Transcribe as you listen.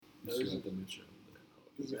This is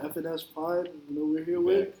the Fns Pod. You know we're here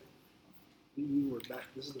with. We were back.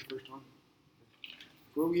 This is the first time.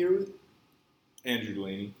 Who are we here with? Andrew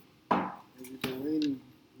Delaney. Andrew Delaney.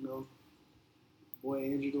 You know, boy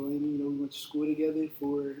Andrew Delaney. You know, we went to school together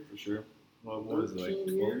for sure. Well, what was it,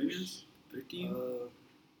 like 12 years? 13?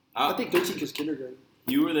 I think 13 because kindergarten.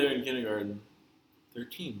 You were there in kindergarten.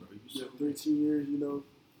 13, bro. Yeah, 13 years, you know.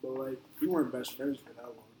 But, like, we weren't best friends for that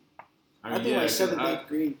long. I think, yeah, like, 7th, 8th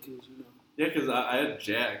grade, because, you know. Yeah, because I had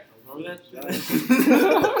Jack. Remember that?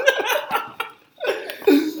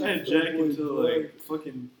 I had Jack until, like,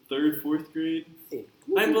 fucking 3rd, 4th grade. Hey,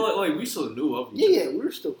 but, like, we still knew of each other. Yeah, we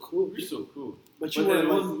were still cool. We were still cool. But then it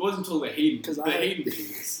wasn't until the Hayden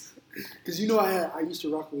days. Because, you know, I used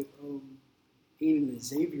to rock with Hayden and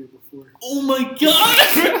Xavier before. Oh, my God. I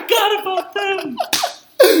forgot about them.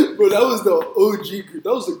 Bro, that was the OG group.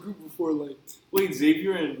 That was the group before, like... Wait,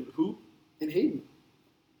 Xavier and who? And Hayden.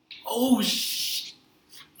 Oh, shit.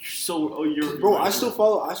 You're Bro, I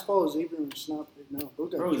follow Xavier on Snap right now.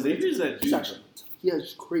 Bro, Xavier's that dude. He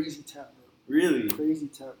has crazy tap, bro. Really? Crazy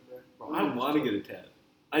tap, bro. I want to get a tat.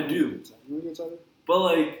 I do. You want to get a tat? But,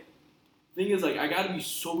 like, thing is, like, I got to be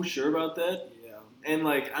so sure about that. Yeah. And,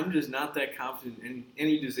 like, I'm just not that confident in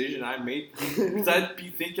any decision I make. Because I'd be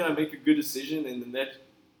thinking I make a good decision, and then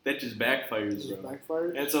that just backfires, bro.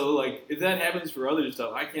 Backfires? And so, like, if that happens for other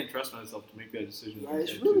stuff, I can't trust myself to make that decision. Yeah,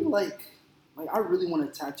 it's really, like, I really want a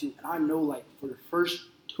tattoo. And I know, like, for the first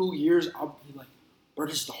 2 years, I'll be like, bro,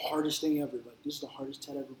 this is the hardest thing ever. Like, this is the hardest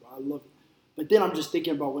tat ever, bro. I love it. But then I'm just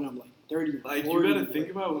thinking about when I'm, like, 30 or 40. Like, you got to think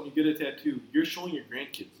about when you get a tattoo, you're showing your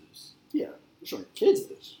grandkids this. Yeah, you're showing your kids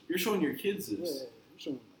this. You're showing your kids this. Yeah, you're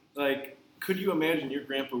showing like, could you imagine your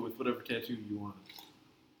grandpa with whatever tattoo you want?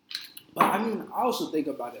 But, I mean, I also think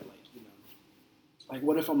about it, like, you know, like,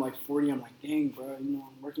 what if I'm, like, 40, I'm like, dang, bro, you know,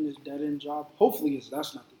 I'm working this dead-end job. Hopefully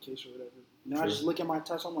that's not the case or whatever. And then I just look at my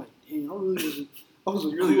tats, I'm like, dang, I was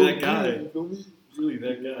really cool that guy. You feel me? Really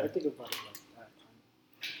that guy. I think about it like that,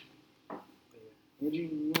 kind of. Andrew,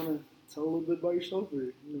 you want to tell a little bit about yourself, or,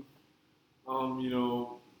 you know? You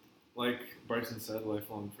know, like Brycen said,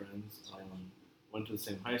 lifelong friends. Went to the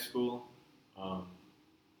same high school.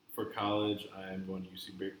 For college, I am going to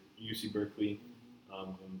UC Berkeley.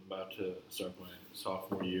 I'm about to start my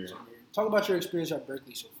sophomore year. Talk about your experience at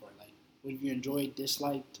Berkeley so far. Like, what have you enjoyed,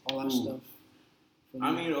 disliked, all that stuff?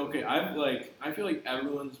 I mean, okay, I feel like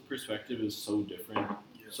everyone's perspective is so different.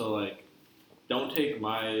 Yeah. So, like, don't take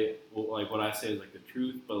my, like, what I say is, like, the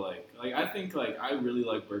truth, but, like I think, like, I really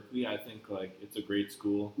like Berkeley. I think, like, it's a great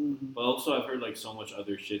school. Mm-hmm. But also I've heard, like, so much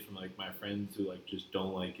other shit from, like, my friends who, like, just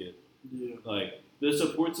don't like it. Yeah. Like, the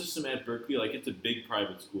support system at Berkeley, like, it's a big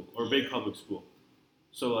private school, or a big public school.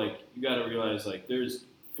 So, like, you got to realize, like, there's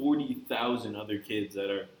 40,000 other kids that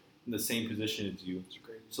are in the same position as you. It's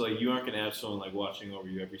crazy. So, like, you aren't going to have someone, like, watching over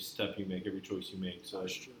you every step you make, every choice you make. So,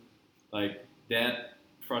 that's true. Like, that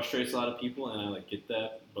frustrates a lot of people, and I, like, get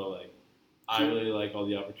that. But, like, I really like all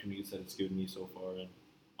the opportunities that it's given me so far. And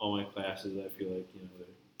all my classes, I feel like, you know, they're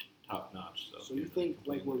top-notch. So you think,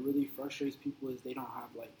 like, what really frustrates people is they don't have,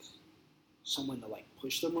 like, someone to, like,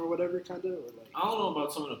 push them or whatever, kind of? Or, like, I don't know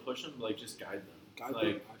about someone to push them, but, like, just guide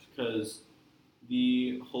them. Because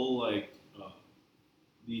the whole, like,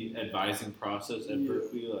 the advising process at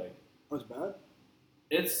Berkeley, like... That's bad?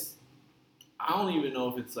 I don't even know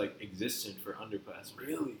if it's, like, existent for underclassmen.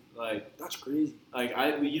 Really? Like... That's crazy. Like,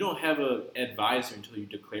 you don't have an advisor until you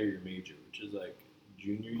declare your major, which is, like,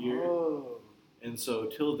 junior year. Oh. And so,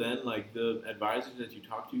 till then, like, the advisors that you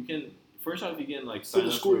talk to, you can... First off, you can, like, sign up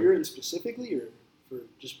for... the school you're in specifically, or for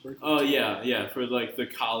just Berkeley? Oh, yeah, for, like, the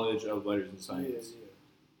College of Letters and Science.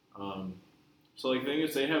 Yeah. So, like, the thing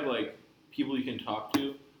is, they have, like, people you can talk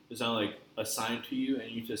to. It's not, like, assigned to you,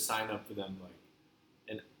 and you just sign up for them,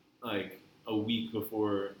 like, a week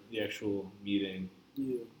before the actual meeting.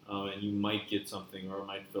 Yeah. And you might get something, or it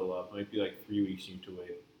might fill up. It might be, like, 3 weeks you need to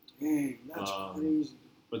wait. Dang, that's crazy.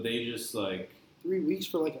 But they just, like... 3 weeks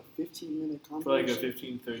for, like, a 15-minute convo? For, like, a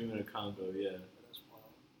 15-30-minute convo, yeah. That's wild.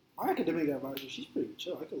 My academic advisor, she's pretty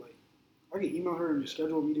chill. I could email her and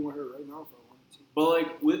schedule a meeting with her right now if I wanted to. But,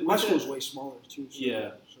 like... My school's way smaller, too. So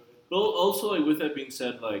yeah. But also, like, with that being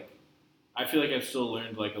said, like, I feel like I've still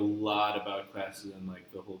learned, like, a lot about classes and,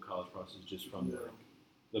 like, the whole college process just from, like,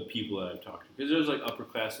 the people that I've talked to. Because there's, like,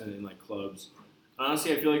 upperclassmen in, like, clubs.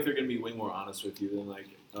 Honestly, I feel like they're going to be way more honest with you than, like,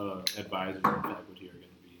 advisors and faculty are going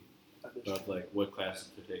to be about, like, what classes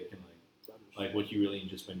to take and, like what you really need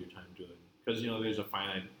to spend your time doing. Because, you know, there's a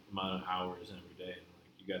finite amount of hours in every day, and,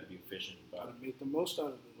 like, you got to be efficient about make the most out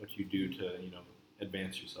of it. What you do to, you know,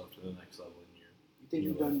 advance yourself to the next level in your... You think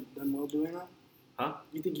you've done well doing that? Huh?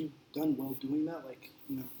 You think you've done well doing that? Like,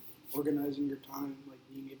 you know, organizing your time, like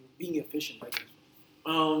being efficient, I guess.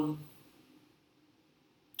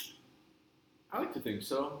 I like to think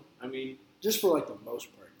so. I mean, just for like the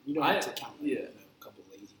most part, you don't have to count like, a couple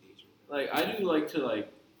lazy days. Or like I do like to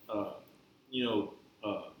like,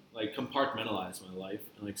 like compartmentalize my life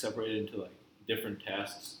and like separate it into like different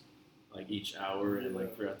tasks, like each hour and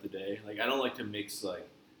like throughout the day. Like I don't like to mix like,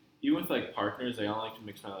 even with like partners, like, I don't like to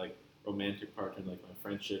mix my like romantic partner, like my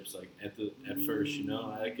friendships, like at first,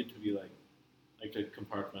 I like it to be like to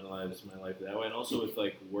compartmentalize my life that way, and also with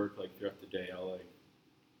like work, like throughout the day, I'll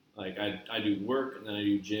like I do work and then I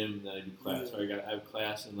do gym and then I do class. So I have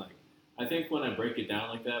class, and like I think when I break it down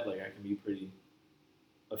like that, like I can be pretty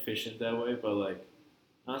efficient that way. But like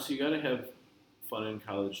honestly, you gotta have fun in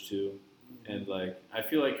college too, and like I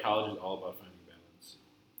feel like college is all about finding balance.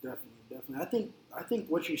 Definitely. I think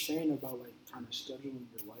what you're saying about like kind of scheduling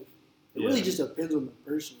your life, it really just depends on the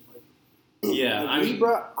person. Like, like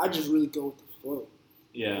bro, I just really go with the flow.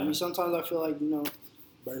 Yeah. I mean, sometimes I feel like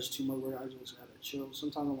but it's too much work. I just gotta chill.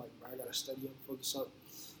 Sometimes I'm like, bro, I gotta study up, focus up.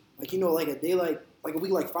 Like like a day like a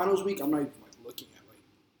week like finals week, I'm not even like looking at like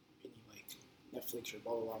any like Netflix or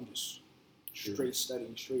blah blah blah. I'm just straight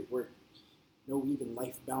studying, straight work. No even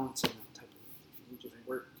life balance in that type of thing. You just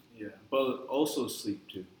work. Yeah, but also sleep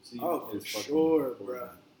too. Sleep is for sure, bro.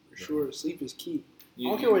 For sure, sleep is key. I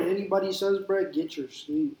don't care what anybody says, bro. Get your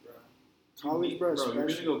sleep, bro. College, bro. Bro, you're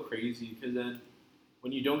gonna go crazy because then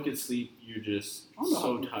when you don't get sleep, you're just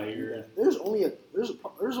so tired. There's only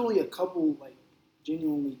a couple like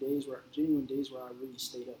genuine days where I really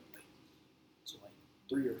stayed up like to like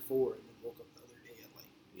 3 or 4 and then woke up the other day at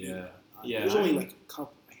like There's only like a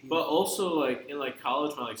couple. But also like in like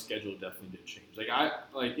college, my like schedule definitely did change. Like I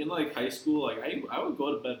like in like high school, like I would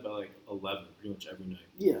go to bed by like 11 pretty much every night.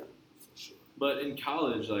 Yeah, for sure. But in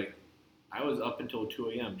college, like I was up until 2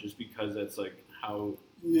 a.m. just because that's like how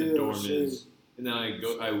the dorm is. And then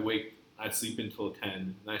I'd sleep until 10,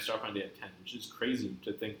 and I start my day at 10, which is crazy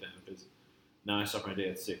to think that because now I start my day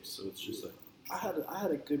at 6. So it's just like I had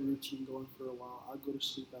a good routine going for a while. I'd go to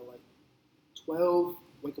sleep at like 12.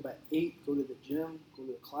 Wake up at 8, go to the gym, go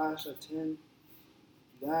to the class at 10,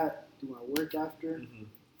 do that, do my work after. Mm-hmm.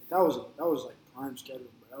 That was like prime schedule,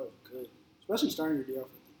 but that was good. Especially starting your day off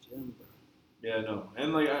at the gym, bro. Yeah, no.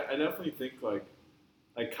 And like I definitely think like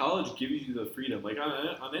college gives you the freedom. Like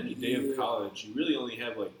on any day of college, you really only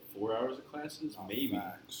have like 4 hours of classes, maybe.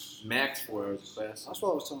 Max 4 hours of classes. That's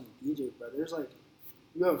what I was telling DJ, bro. There's like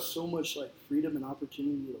you have so much like freedom and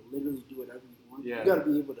opportunity to literally do whatever you want. Yeah. You gotta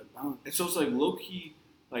be able to balance. And so it's like low key.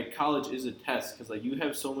 Like college is a test because like you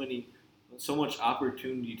have so much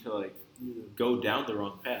opportunity to like go down the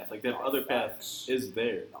wrong path. Like that other path is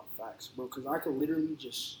there. No facts, bro. Because I could literally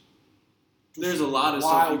just. There's a lot of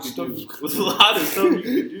stuff you could do. There's a lot of stuff you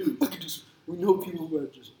could do. We know people who are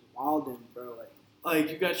just wilding, bro. Like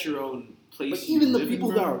you got your own place. But even the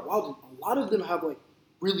people that are wilding, a lot of them have like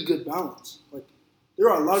really good balance. Like there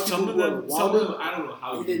are a lot of people who are wilding. Some of them, I don't know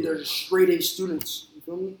how. And then they're just straight A students. You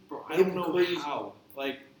feel me? Bro, I don't know how.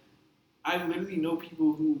 Like, I literally know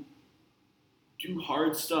people who do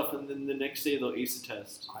hard stuff and then the next day they'll ace a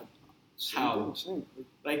test. How?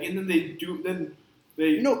 Like, and then they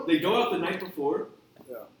go out the night before.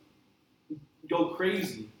 Yeah. Go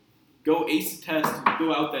crazy. Go ace a test.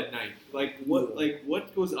 Go out that night. Like what? Yeah. Like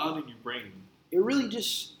what goes on in your brain? It really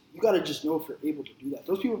just you gotta just know if you're able to do that.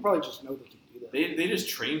 Those people probably just know they can do that. They just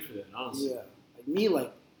train for that. Honestly. Yeah. Like me,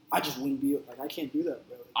 like I just wouldn't be like I can't do that,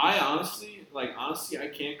 bro. I honestly, I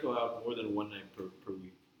can't go out more than one night per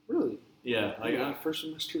week. Really? Yeah. Like first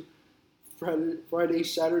semester, Friday,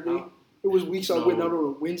 Saturday. It was weeks I went out on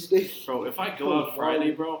a Wednesday. Bro, if I go out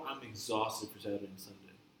Friday, bro, I'm exhausted for Saturday and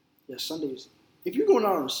Sunday. Yeah, Sundays. If you're going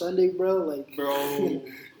out on a Sunday, bro, like... Bro,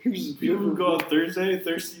 people who go out Thursday.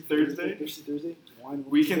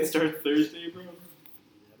 Weekend start Thursday, bro. Yeah,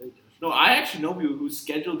 they do. No, I actually know people who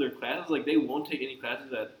schedule their classes, like, they won't take any classes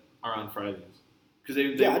that are on Fridays. Because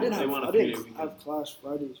I didn't have class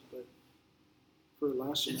Fridays, but for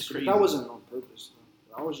last semester, crazy. That wasn't on purpose.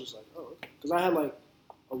 Though. I was just like, oh, okay. Because I had, like,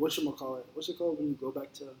 what's it called when you go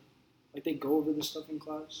back to, like, they go over the stuff in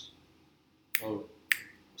class? Oh.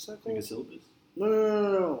 What's that called? Like a syllabus?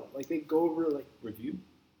 No. Like, they go over, like... Review?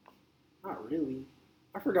 Not really.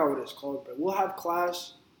 I forgot what it's called, but we'll have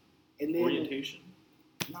class, and then... Orientation?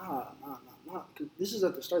 Nah. Cause this is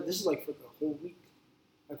at the start. This is, like, for the whole week.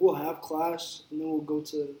 Like, we'll have class, and then we'll go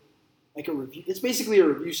to, like, a review. It's basically a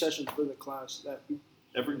review session for the class that week.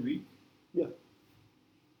 Every week? Yeah.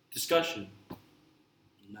 Discussion?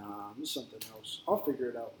 Nah, it's something else. I'll figure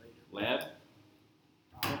it out later. Lab?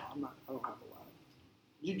 I don't have a lab.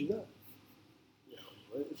 Did you do that? Yeah.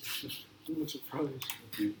 What? I'm surprised.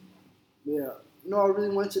 Dude, I really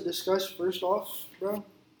wanted to discuss first off, bro.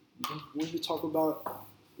 Mm-hmm. When you talk about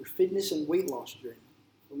your fitness and weight loss journey,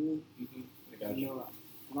 for me, I got you.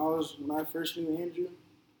 When I first knew Andrew,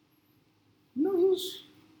 he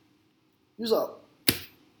was a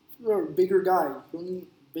bigger guy. You feel me?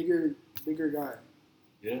 Bigger guy.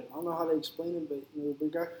 Yeah. I don't know how to explain it, but a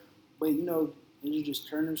big guy. But Andrew just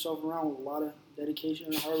turned himself around with a lot of dedication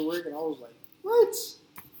and hard work, and I was like, what?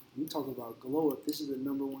 You talk about glow up. This is the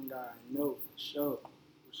number one guy I know for sure.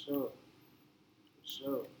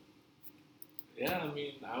 Yeah, I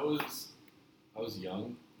mean, I was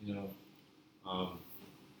young,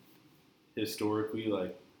 historically,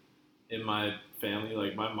 like, in my family,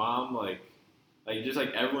 like, my mom, like, just, like,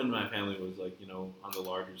 everyone in my family was, like, on the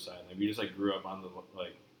larger side. Like, we just, like, grew up on the,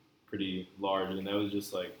 like, pretty large, and that was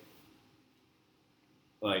just, like,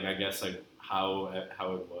 I guess, like, how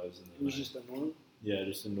it was. And then, it was just the norm? Yeah,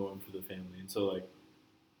 just a norm for the family. And so,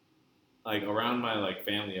 like around my, like,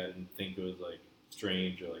 family, I didn't think it was, like,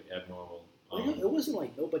 strange or, like, abnormal. It wasn't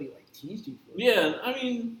like nobody, like, teased you for it. Yeah, I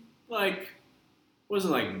mean, like, it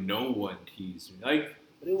wasn't like no one teased me. Like,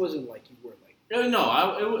 but it wasn't like you were, like...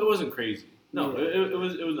 No, it wasn't crazy. No, yeah. it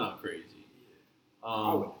was not crazy. Yeah.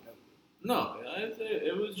 I wouldn't know. No,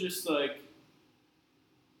 it was just, like...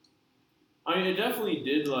 I mean, it definitely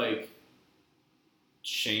did, like,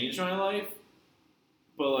 change my life.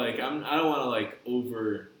 But, like, I don't want to, like,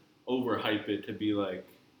 overhype it to be, like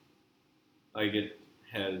it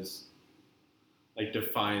has, like,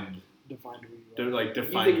 defined who you are. Like, you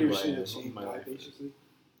defined think you're who I am, the same my guy, life. basically?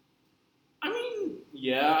 I mean,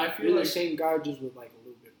 yeah, I feel you're like... the same guy, just with, like, a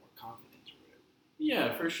little bit more confidence or whatever.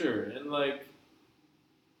 Yeah, for sure. And, like,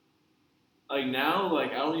 now,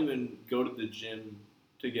 like, I don't even go to the gym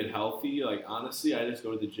to get healthy. Like, honestly, I just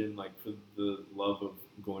go to the gym, like, for the love of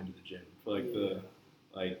going to the gym. For, like, the,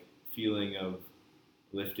 like, feeling of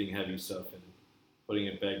lifting heavy stuff and putting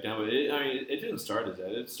it back down. But it didn't start as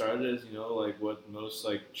that. It started as, like, what most,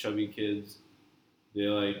 like, chubby kids, they,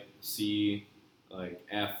 like, see, like,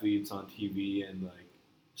 athletes on TV and, like,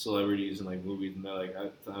 celebrities and, like, movies, and they're like,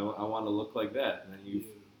 I want to look like that. And then you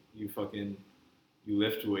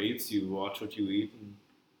lift weights, you watch what you eat, and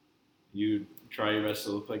you try your best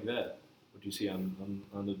to look like that. What you see on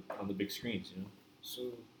the big screens, So,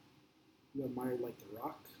 you admire, like, The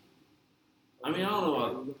Rock? I mean, I don't know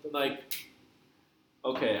about, like,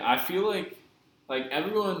 okay, I feel like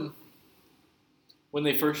everyone, when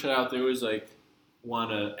they first shot out, they always, like,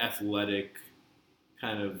 want a athletic,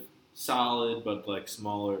 kind of solid, but, like,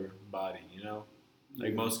 smaller body,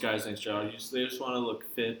 Like, most guys in start out, they just want to look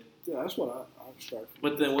fit. Yeah, that's what I start from.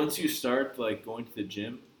 But then once you start, like, going to the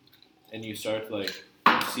gym, and you start, like,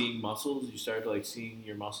 seeing muscles, you start, like, seeing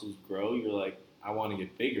your muscles grow, you're like, I want to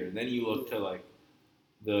get bigger. And then you look to, like,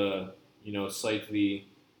 the, slightly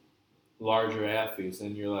larger athletes,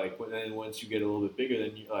 and you're like, then once you get a little bit bigger,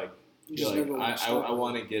 then you're like, I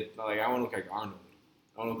want to get, like, I want to look like Arnold.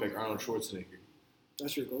 I want to look like Arnold Schwarzenegger.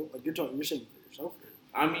 That's your goal? Like, you're saying for yourself?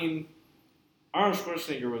 Or? I mean, Arnold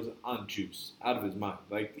Schwarzenegger was on juice, out of his mind.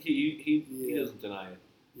 Like, he doesn't deny it.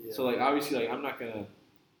 Yeah. So, like, obviously, like, I'm not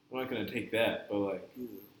gonna take that, but, like,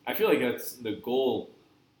 I feel like that's the goal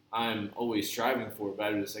I'm always striving for, but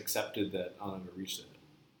I just accepted that I'll never reach that.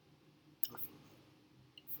 I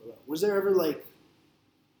feel that. Was there ever, like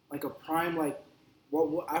a prime, like,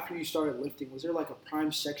 what after you started lifting, was there, like, a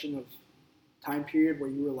prime section of time period where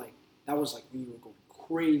you were, like, that was, like, when you were going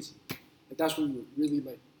crazy? Like, that's when you were really,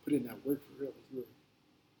 like, put in that work for real? Like, you were,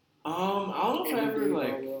 I don't know if I ever,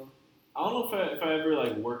 like, I don't know if I ever,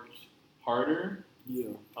 like, worked harder. Yeah.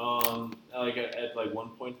 Like, at like, one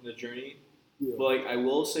point in the journey. Yeah. But, like, I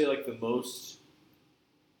will say, like, the most,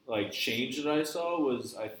 like, change that I saw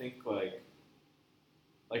was, I think, like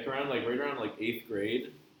right around, like, 8th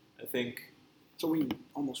grade, I think. So when you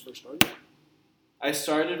almost first started? I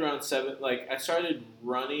started around 7th, like, I started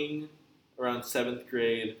running around 7th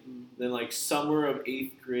grade, then, like, summer of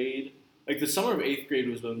 8th grade. Like, the summer of 8th grade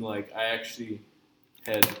was when, like, I actually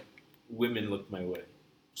had women look my way.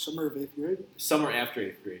 Summer of 8th grade? Summer after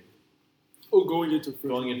 8th grade. Oh, going into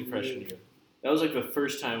freshman year. That was, like, the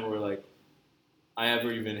first time where, like, I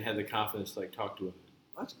ever even had the confidence to, like, talk to women.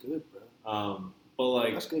 That's good, bro. But,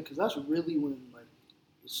 like... That's good, because that's really when, like,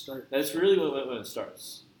 it starts. That's really when it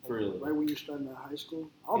starts, for real. Right when you're starting at high school?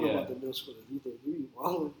 I don't know about the middle school either,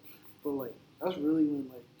 but, like, that's really when,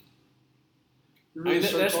 like... Really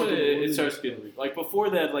that's when it starts getting... Like,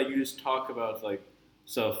 before that, like, you just talk about, like,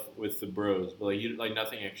 stuff with the bros, but, like,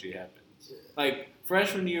 nothing actually happens. Yeah. Like,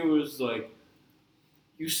 freshman year was, like...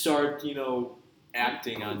 You start,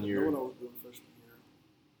 acting on your... I know what I was doing freshman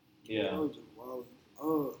year. Yeah. I was just wild.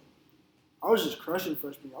 I was just crushing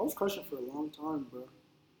freshman year. I was crushing for a long time, bro.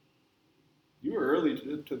 You were early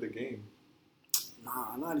to the game.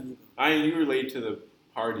 Nah, not even. You were late to the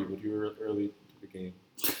party, but you were early to the game.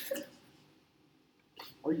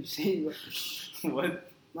 Are you saying like?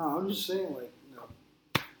 What? Nah, I'm just saying like,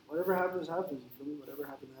 whatever happens, happens. You feel me? Whatever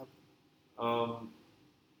happened, happened.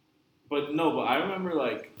 But I remember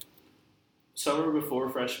like summer before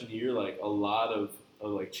freshman year, like a lot of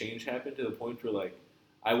like change happened to the point where like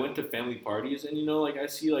I went to family parties and like I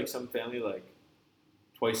see like some family like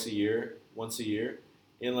once a year,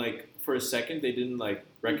 and like for a second they didn't like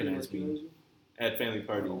recognize me at family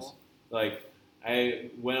parties. Like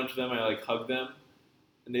I went up to them, I like hugged them,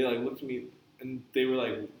 and they like looked at me and they were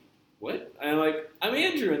like, "What?" And I'm like, "I'm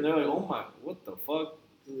Andrew," and they're like, "Oh my, what the fuck?"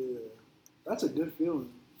 Yeah, that's a good feeling.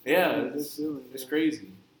 Yeah, it's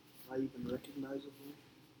crazy. Not even recognizable.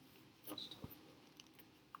 That's tough,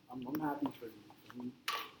 bro. I'm happy for you.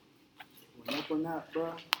 Went up on that,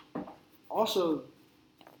 bro. Also,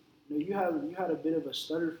 you had a bit of a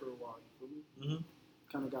stutter for a while. You feel me? Mm-hmm.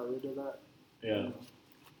 Kind of got rid of that. Yeah.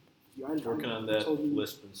 Working on that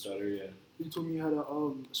lisp and stutter. Yeah. You told me you had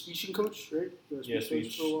a speech coach, right?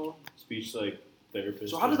 Speech for a while. Speech like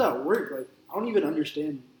therapist. So how does that work? Like, I don't even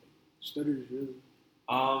understand stutters really.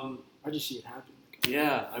 I just see it happen.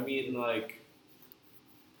 Yeah, I mean, like,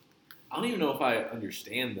 I don't even know if I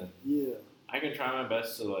understand them. Yeah. I can try my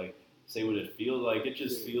best to like say what it feels like. It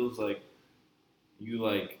just feels like you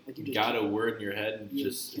got a word in your head and it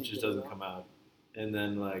just doesn't come out. And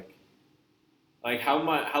then like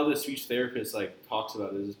how the speech therapist like talks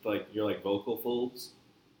about it is like your like vocal folds,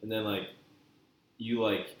 and then like you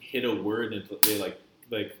like hit a word and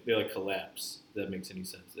they collapse. If that makes any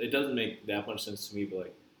sense? It doesn't make that much sense to me, but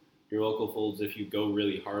like your vocal folds, if you go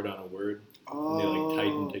really hard on a word, they like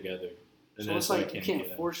tighten together. And so it's like you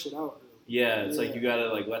can't force it out. Yeah, it's like you gotta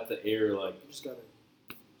like let the air like. You just gotta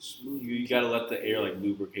smooth. You gotta let the air like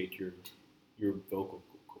lubricate your vocal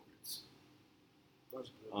cords. That's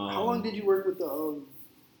good. How long did you work with the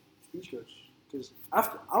speech coach? Because I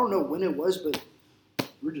don't know when it was, but you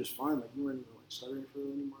were just fine. Like you weren't even like stuttering for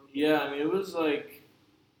it anymore. Yeah, I mean it was like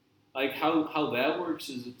how that works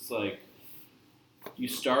is it's like you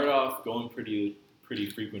start off going pretty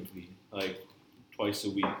frequently, like twice a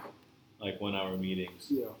week, like 1 hour meetings.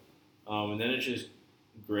 Yeah. And then it's just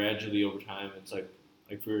gradually over time. It's like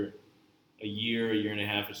for a year and a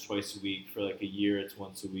half, it's twice a week. For like a year, it's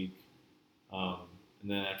once a week. And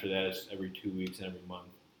then after that, it's every 2 weeks and every month.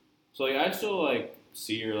 So like I still like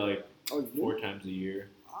see her like 4 times a year,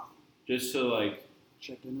 just to like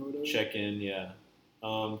check in or whatever. Check in, yeah.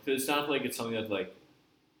 Because it's not like it's something that like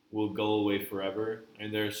will go away forever,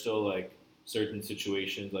 and there's still like certain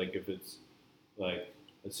situations, like if it's like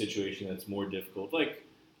a situation that's more difficult, like.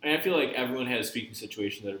 I feel like everyone has speaking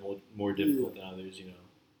situations that are more difficult than others,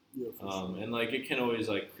 Yeah, for sure. And like it can always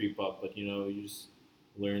like creep up, but you just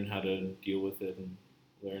learn how to deal with it and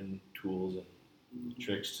learn tools and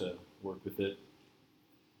tricks to work with it.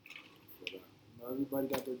 Everybody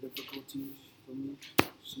got their difficulties. For me,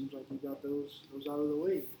 seems like you got those out of the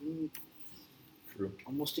way. True.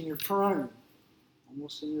 Almost in your prime.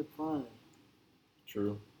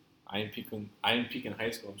 True. I didn't peak in high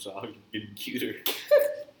school, so I'll get cuter.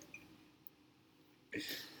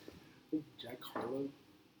 Jack Harlow.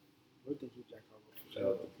 What think you, Jack Harlow? Shout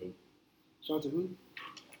out the GOAT. Shout out to who?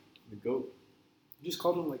 The GOAT. You just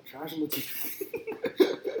called him like trash looking.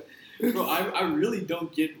 Bro, I really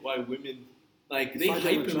don't get why women like they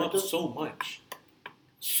hype him up so much.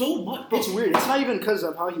 So much, bro. It's weird. It's not even because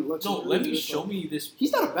of how he looks. No, let me show me this.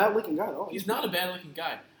 He's not a bad looking guy at all. He's not a bad looking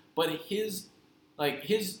guy, but his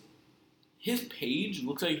page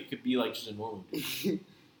looks like it could be like just a normal dude.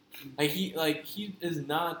 he is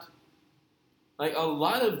not. Like, a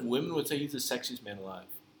lot of women would say he's the sexiest man alive.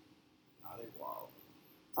 Wow.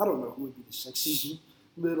 I don't know who would be the sexiest.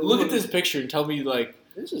 Look at this picture and tell me, like...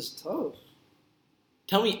 This is tough.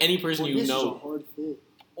 Tell me any person you know... This is a hard fit.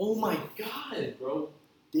 Oh, my God, bro.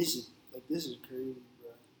 This is crazy,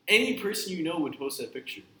 bro. Any person you know would post that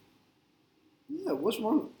picture. Yeah, what's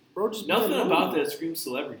wrong? Bro, just nothing about that screams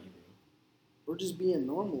celebrity, bro. We're just being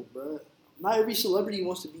normal, bro. Not every celebrity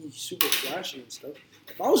wants to be super flashy and stuff.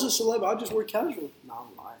 If I was a celeb, I'd just wear casual. Nah,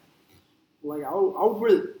 I'm lying. Like, I would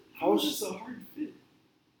wear... How is this a hard fit?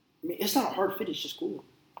 I mean, it's not a hard fit. It's just cool.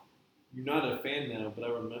 You're not a fan now, but I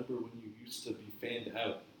remember when you used to be fanned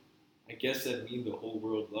out. I guess that means the whole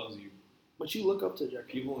world loves you. But you look up to Jack.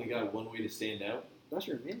 People only got one way to stand out. That's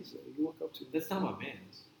your man's, though. You look up to him. That's not my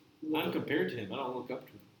man's. I'm compared to him. I don't look up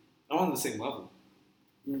to him. I'm on the same level.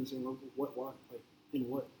 You're on the same level? What? Why? Like, in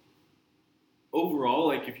what? Overall,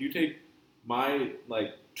 like, if you take my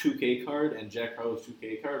like 2K card and Jack Harlow's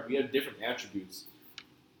 2K card, we have different attributes,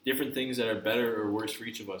 different things that are better or worse for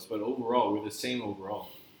each of us. But overall, we're the same overall.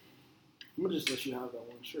 I'm gonna just let you have that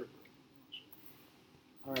one shirt,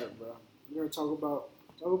 bro. All right, bro. We're gonna talk about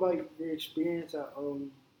your experience at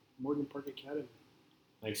Morgan Park Academy.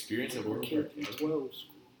 My experience at Morgan K Park through Academy. 12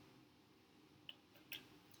 school.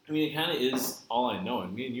 I mean, it kind of is all I know,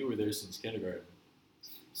 and me and you were there since kindergarten.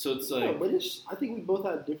 So it's like, Yeah, but I think we both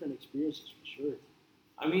had different experiences for sure.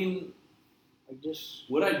 I mean, Like just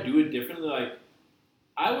would I do it differently? Like,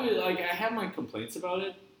 I would, like, I have my complaints about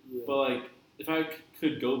it, yeah. but like, if I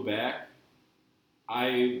could go back,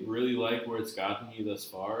 I really like where it's gotten me thus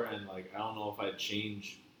far, and like, I don't know if I'd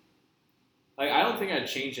change. Like, I don't think I'd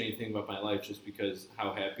change anything about my life just because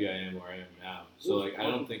how happy I am where I am now. So like, I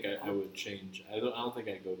don't think I would change. I don't think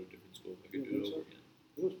I'd go to a different school if I could do it over again.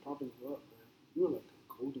 It was pumping you up, man. You were like the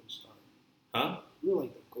golden star. Huh? You were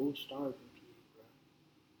like the gold star of MPA, bro.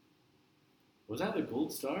 Was that the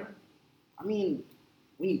gold star? I mean,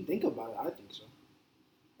 when you think about it, I think so.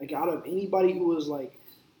 Like out of anybody who was like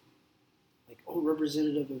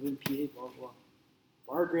representative of MPA, blah blah.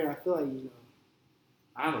 For our grade, I feel like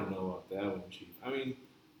I don't know about that one, Chief. I mean,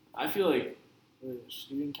 I feel like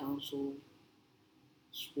student council,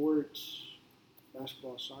 sports,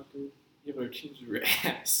 basketball, soccer. yeah, but our teams were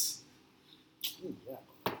ass. Yeah.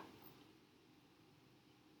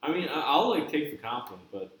 I mean, I'll like take the compliment,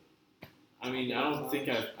 but I mean, I don't think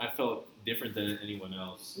I felt different than anyone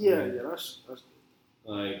else. Yeah, I mean, yeah, that's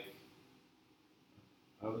like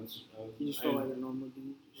I was. you just felt like a normal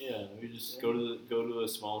dude. Yeah, we just go to a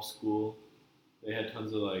small school. They had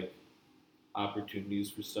tons of like opportunities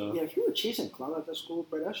for stuff. Yeah, if you were chasing clout at that school,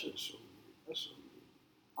 bro, that shit is so weird. That's so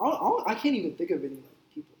weird. I can't even think of any like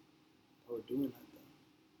people that were doing that though.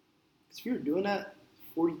 Because if you were doing that,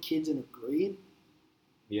 40 kids in a grade.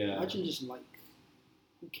 Yeah. Imagine just like,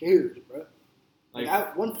 who cares, bro? Like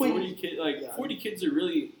at one point, 40 kids are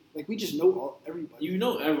really like we just know everybody. You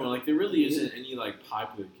know everyone. Like there really isn't any like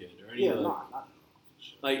popular kid or any like, not at all.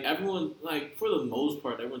 Sure. like everyone. Like for the most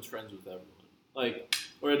part, everyone's friends with everyone. Like,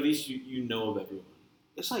 or at least you know of everyone.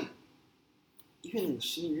 It's like even in the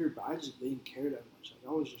senior year, but I just didn't care that much. Like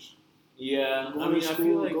I was just Yeah, go I mean, to I school,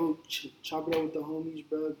 feel like go chop it up with the homies,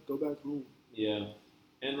 bro. Go back home. yeah,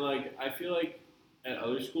 and like I feel like at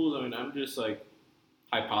other schools, I mean, I'm just like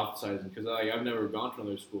hypothesizing because like I've never gone to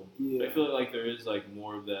another school. Yeah. But I feel like there is like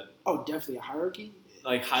more of that. Oh, definitely a hierarchy.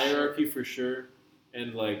 Like hierarchy for sure,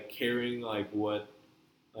 and like caring like what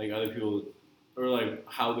like other people or like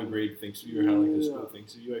how the grade thinks of you or how like the school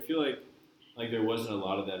thinks of you. I feel like there wasn't a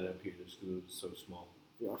lot of that at MPA just because it was so small.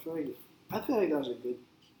 Yeah, I feel like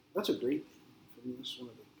that's a great thing for me. That's one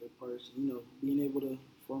of the good parts. You know, being able to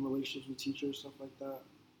form relationships with teachers, stuff like that.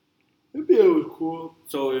 MPA was cool.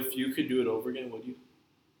 So if you could do it over again, would you?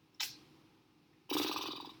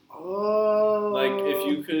 Like if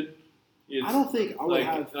you could. I don't think I would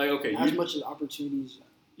have as you, much of opportunities.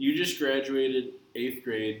 You just graduated 8th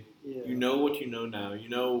grade. Yeah. You know what you know now. You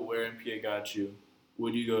know where MPA got you.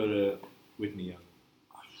 Would you go to Whitney Young?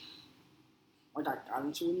 Like I got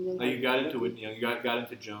into Whitney Young. Like you got into Whitney Young. You got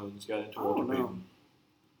into Jones. Got into Walter Payton.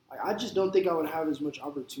 Like I just don't think I would have as much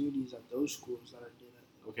opportunities at those schools that I did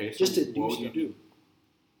at. Okay. So just to do what stuff. would you do?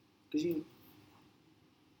 Because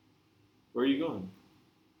where are you going?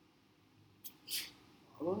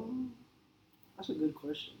 That's a good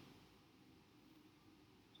question.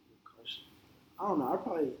 I don't know. I'd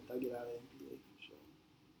probably thug it out of MPA for sure.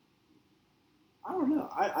 I don't know.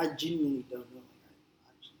 I genuinely don't know. Like, I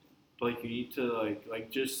actually don't know. Like you need to like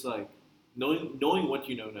just like knowing what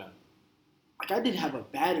you know now. Like I didn't have a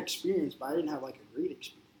bad experience, but I didn't have like a great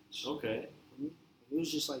experience. Okay. For me, it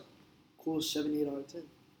was just like cool 7, 8 out of 10.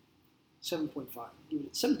 7.5. Give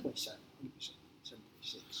it 7.7. I'll give you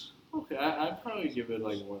 7.6. Okay, I'd probably give it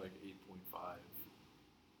like more like 8.5.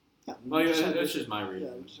 Yeah, that's just my rating.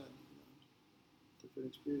 Yeah, we just had different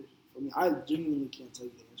experience. For me, I genuinely can't tell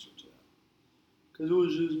you the answer to that. Because it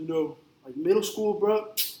was just, like middle school, bro.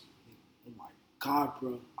 Oh my God,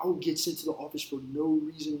 bro. I would get sent to the office for no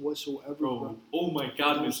reason whatsoever, bro. Oh my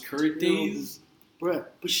God, Miss Curry days. Bro,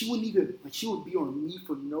 but she wouldn't even, she would be on me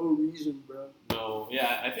for no reason, bro. No,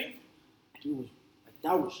 yeah, I think. It was,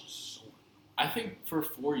 that was just so annoying. I think for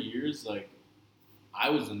 4 years, I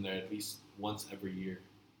was in there at least once every year.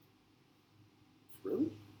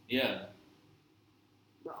 Really? Yeah.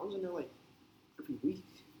 Bro, I was in there every week.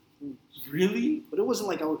 Really? But it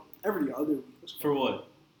wasn't I would every other week. For what?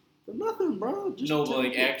 For nothing, bro. Just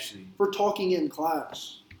actually. For talking in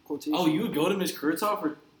class. Quotation. Oh, you would go to Miss Kurtz's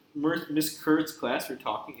for Miss Kurtz's class for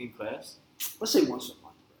talking in class? Let's say once a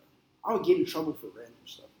month, bro. I would get in trouble for random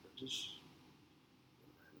stuff, bro. Just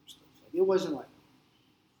it wasn't like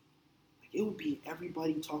it would be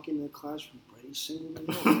everybody talking in the classroom, bro. They singled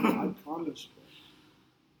me out. I promise, bro.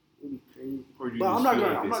 It would be crazy. Or do you but just I'm not feel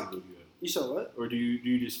gonna. like I'm they not. singled you out? You said what? Or do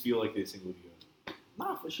you just feel like they singled you out?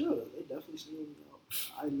 Nah, for sure. They definitely singled me out.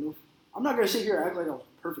 I know. I'm not gonna sit here and act like I was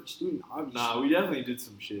a perfect student. Obviously. Nah, we definitely did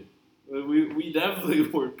some shit. We definitely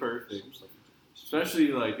weren't perfect, especially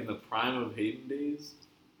like in the prime of Hayden days.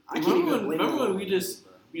 I can't even remember when we just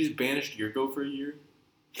banished Yurko for a year?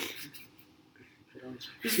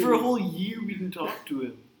 Just for a whole year we didn't talk to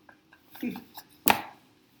him.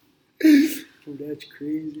 Bro, that's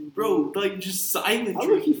crazy. Bro, like just silent. How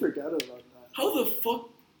did he forget about that? How the fuck?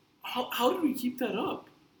 How did we keep that up?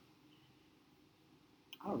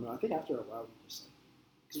 I don't know. I think after a while we just like,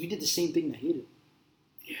 because we did the same thing to Hayden.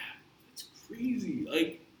 Yeah, that's crazy.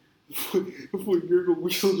 Like, before Yurko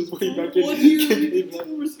wheeled his way back in. Who did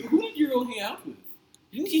Yurko hang out with?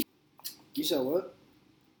 You said what?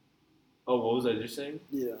 Oh, what was I just saying?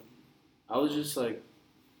 Yeah. I was just like.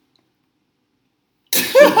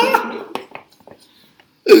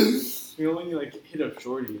 You know when you like hit up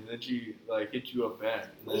Shorty and then she like hit you up back.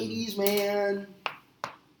 Ladies, man.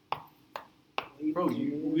 Bro,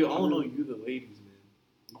 we all know you the ladies, man.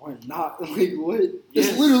 No, I'm not. Like, what? Yes.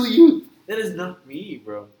 It's literally you. That is not me,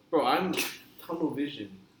 bro. Bro, I'm tunnel vision.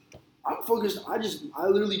 I'm focused. I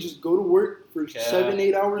literally just go to work for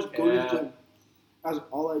 7-8 hours, go to the gym. That's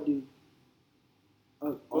all I do.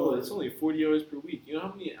 Bro, it's only 40 hours per week. You know how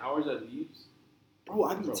many hours that leaves? Bro,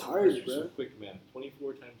 I'd be tired, bro. Quick math.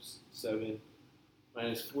 24 times 7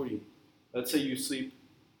 minus 40. Let's say you sleep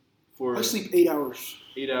for... I sleep 8 hours.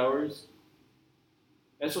 8 hours?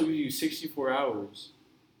 That's what gives you 64 hours.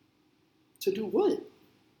 To do what?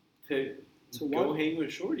 To go hang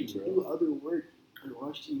with Shorty, bro. To do other work and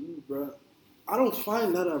watch TV, bro. I don't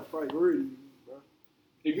find that a priority, bro.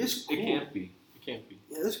 It's cool. It can't be. It can't be.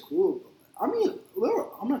 Yeah, it's cool, bro. I mean,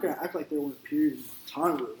 I'm not going to act like there was a period of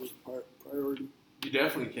time where it was a priority. You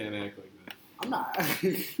definitely can't act like that. I'm not.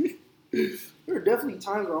 There were definitely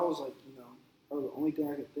times where I was like, you know, that was the only thing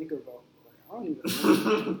I could think about. Like, I don't even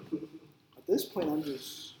know. At this point, I'm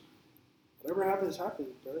just, whatever happens, happens,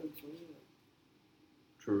 bro. You feel me? Like,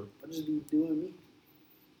 true. I just be doing me.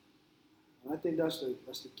 And I think that's the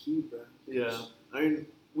key, bro. Yeah. I mean,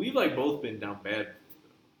 we've like both been down bad.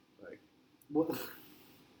 Like, what?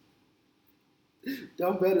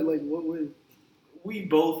 Down bad in like what way? We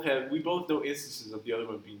both know instances of the other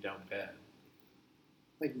one being down bad.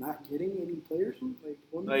 Like not getting any players? Like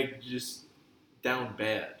women? Like just down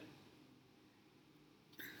bad.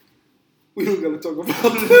 We don't gotta talk about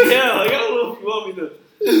that. Yeah, like I don't know if you want me to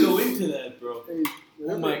go into that, bro. Hey,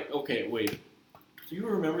 oh my, okay, wait. Do you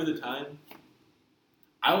remember the time?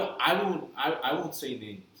 I won't say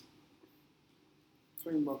names.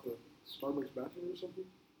 Talking about the Starbucks bathroom or something?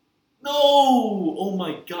 No! Oh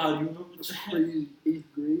my god, you remember That's that? crazy. 8th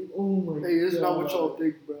grade? Oh my god. Hey, this is not what y'all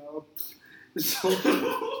think, bro. I'm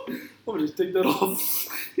gonna just take that off.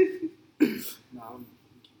 Nah,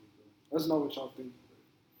 that's not what y'all think,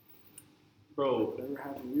 bro. Whatever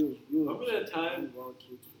happened, we was remember that time? Wild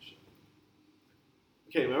kids for sure.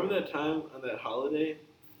 Okay, remember that time on that holiday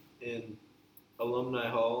in Alumni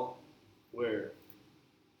Hall where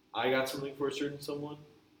I got something for a certain someone?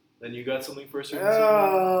 Then you got something for a certain someone?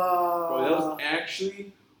 Bro, that was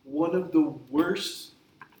actually one of the worst.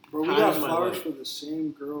 Bro, we got flowers for the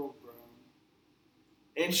same girl, bro.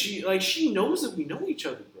 And she knows that we know each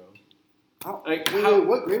other, bro. Wait,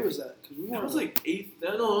 what grade was that? That was like 8th.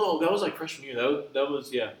 No, that was like freshman year. That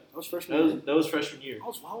was yeah. That was freshman year? That was freshman year. I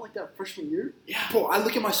was wild like that freshman year? Yeah. Bro, I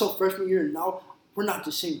look at myself freshman year and now we're not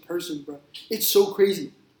the same person, bro. It's so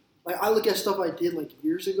crazy. Like, I look at stuff I did like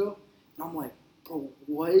years ago and I'm like, bro,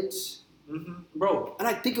 what? Mm-hmm. Bro. And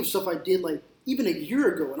I think of stuff I did like even a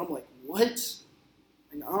year ago and I'm like, what?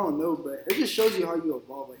 Like, I don't know, but it just shows you how you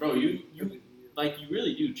evolve. Like, bro, you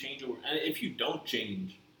really do change over. And if you don't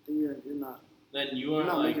change, then you're not. Then you're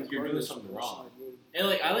doing something wrong. And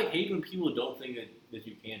like I hate when people don't think that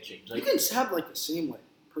you can't change. Like, you can have like the same like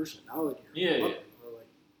personality. But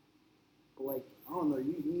like I don't know,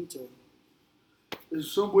 you need to.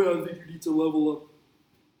 There's some way I think you need to level up.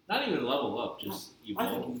 Not even level up, just evolve.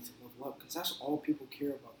 I think you need to level up because that's all people care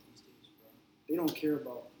about these days, bro. They don't care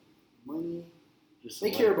about money.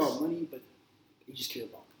 They care about money, but they just care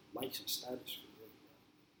about likes and status.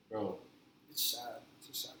 Bro, it's sad. It's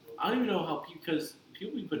a sad world. I don't even know how because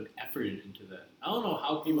people be putting effort into that. I don't know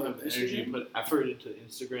how people have the energy to put effort into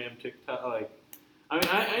Instagram, TikTok. Like, I mean,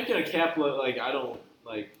 I ain't gonna cap. Like, I don't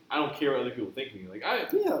care what other people think of me. Like,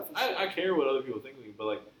 I care what other people think of me. But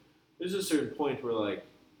like, there's a certain point where like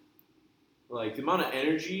the amount of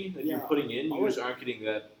energy that you're putting in, you just aren't getting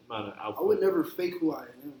that amount of output. I would never fake who I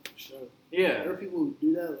am for sure. Yeah. There are people who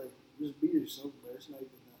do that. Like, just be yourself, bro. It's not even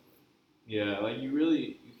that. Yeah, like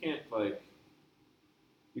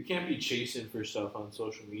you can't be chasing for stuff on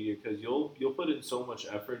social media because you'll put in so much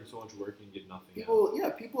effort and so much work and get nothing.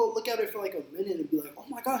 People look at it for like a minute and be like, "Oh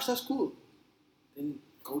my gosh, that's cool," then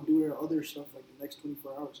go do their other stuff like the next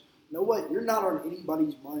 24 hours. You know what? You're not on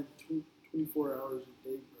anybody's mind 24 hours a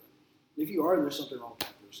day, bro. If you are, there's something wrong with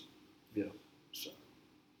that person. Yeah. So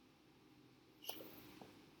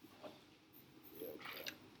yeah,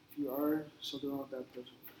 if you are, something wrong with that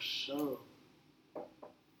person for sure.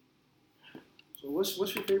 So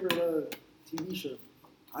what's your favorite TV show?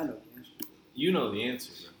 I know the answer. You know the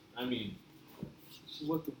answer, bro. I mean,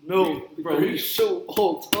 the greatest show of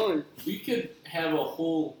all time. We could have a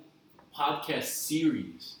whole podcast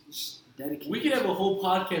series. Dedicated. We could have a whole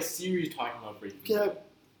podcast series talking about Breaking Bad. We could have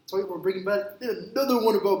talking about Breaking Bad. Then another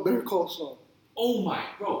one about Better Call Saul. Oh my,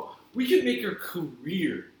 bro. We could make a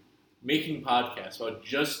career making podcasts about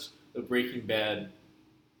just the Breaking Bad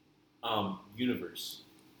universe.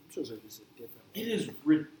 I'm sure it's different. It is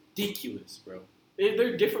ridiculous, bro.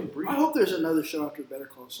 They're different breeds. I hope there's another show after Better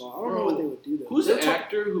Call Saul. I don't know what they would do there. Who's the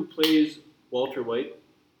actor who plays Walter White?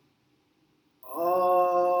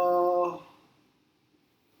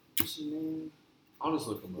 What's his name? I'll just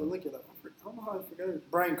look him up. Look it up. I don't know how I forgot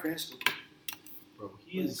it. Bryan Cranston. Bro,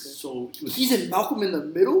 he's in Malcolm in the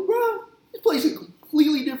Middle, bro? He plays a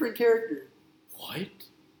completely different character. What?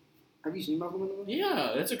 Have you seen Malcolm in the Middle?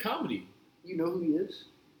 Yeah, that's a comedy. You know who he is?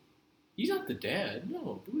 He's not the dad.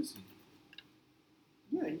 No, who is he?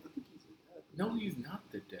 Yeah, I think he's the dad. No, he's not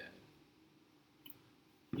the dad.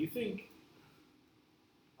 You think?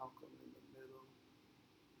 Malcolm in the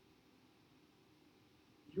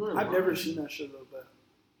Middle. I've never seen that show though, but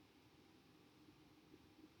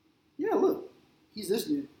yeah, look, he's this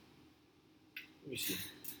dude. Let me see.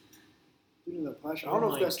 Dude in the Flash. I don't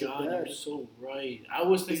know if that's the dad. You're so right. I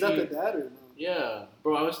was thinking. Is that the dad or no? Yeah,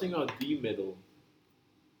 bro. I was thinking about The Middle.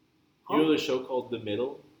 You know the show called The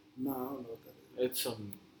Middle? No, I don't know what that is.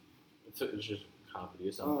 It's just a comedy.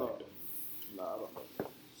 It's not that good. No, I don't know.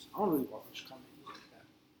 I don't really watch comedy like that.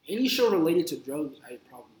 Any show related to drugs, I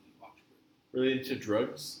probably watch. Related to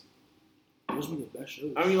drugs? Those are the best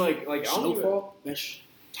shows. I mean, like Snowfall, best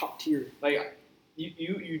top tier. Like,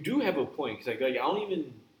 you do have a point because like I don't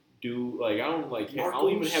even do I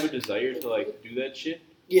don't even have a desire to like do that shit.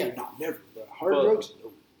 Yeah, not never. But hard drugs,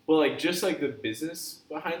 no. But like just like the business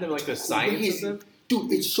behind them, like the science of them,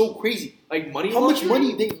 dude, it's so crazy. Like money. How much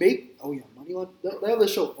money they make? Oh yeah, money laundering. They have the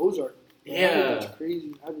show Ozark. Yeah, that's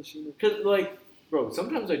crazy. I haven't seen it. Cause like, bro,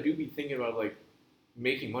 sometimes I do be thinking about like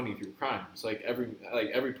making money through crimes, like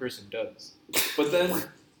every person does. But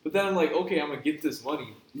then I'm like, okay, I'm gonna get this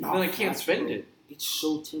money, and then I can't spend it. It's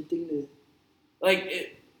so tempting to.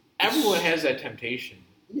 Everyone has that temptation.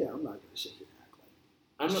 Yeah, I'm not gonna sit here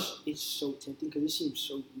and act like. It's so tempting because it seems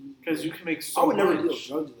so easy. Because you can make so much. I would never deal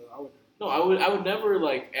drugs though. No, I would never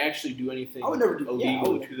like actually do anything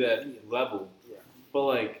illegal to that level. Yeah. But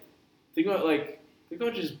like, think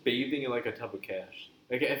about just bathing in like a tub of cash.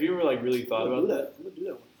 Like, have you ever like really thought about that? I'm gonna do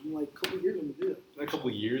that one. In like a couple of years, I'm gonna do that. In a couple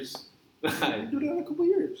of years? I'm gonna do that in a couple of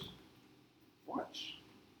years. Watch.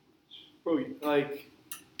 Bro, like,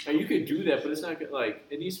 you could do that, but it's not good. Like,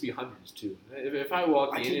 it needs to be hundreds too. If I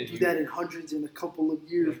walk in, I can do that in hundreds in a couple of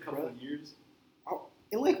years.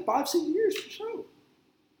 In like 5-6 years for sure.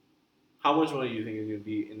 How much money do you think is gonna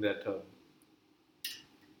be in that tub?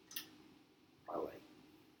 Probably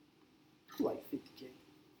like 50K.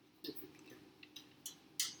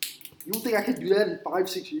 You don't think I could do that in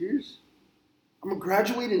 5-6 years? I'm gonna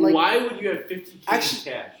graduate in like. Why would you have 50K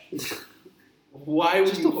in cash? Why would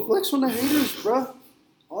just to flex on the haters, bro?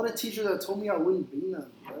 All the teachers that told me I wouldn't be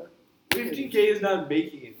nothing, bro. 50K is not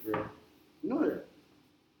making it, bro. You know that?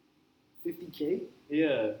 50K?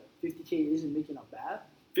 Yeah. 50K isn't making a bad?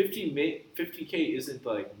 50K isn't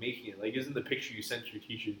like making it. Like, isn't the picture you sent your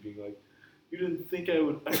teachers being like, you didn't think I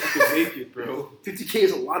could make it, bro. 50K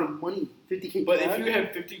is a lot of money. 50K. But if you have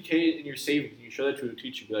 50K in your savings and you show that to a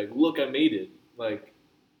teacher, be like, look, I made it. Like,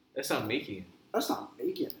 that's not making it. That's not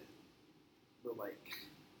making it. But like,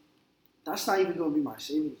 that's not even gonna be my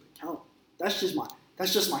savings account. That's just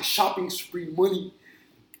my shopping spree money.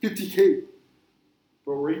 50K.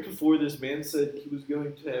 Bro, right before this man said he was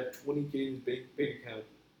going to have 20K in his bank account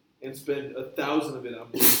and spend 1,000 of it on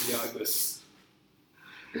Balenciagas.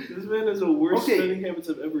 This man has the worst spending habits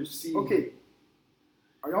I've ever seen. Okay.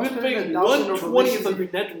 Are y'all spending 1/20th of your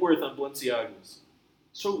net worth on Balenciagas?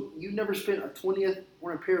 So you never spent a 20th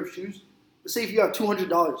on a pair of shoes? Let's say if you have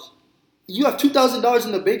 $200. You have $2,000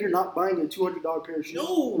 in the bank, you're not buying a $200 pair of shoes.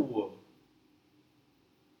 No.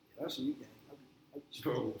 That's what you can.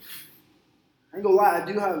 Bro. I ain't gonna lie, I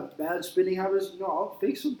do have bad spending habits. I'll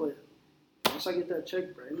fix them, but once I get that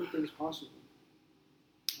check, bro, anything's possible.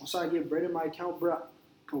 Once I get bread in my account, bro,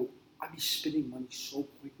 I be spending money so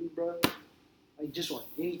quickly, bro. Like, just on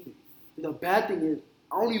anything. And the bad thing is,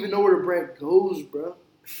 I don't even know where the bread goes, bro.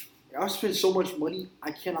 Like, I've spent so much money,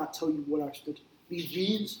 I cannot tell you what I've spent. These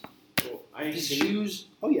jeans, these shoes.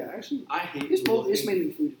 Oh, yeah, actually. I hate it's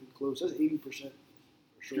mainly food and clothes. That's 80%. For sure.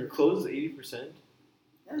 Your clothes is 80%?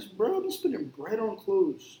 Yes, bro. I've been spending bread on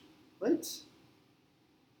clothes. What?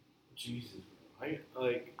 Jesus,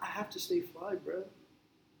 bro. I have to stay fly, bro.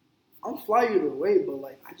 I'm fly either way, but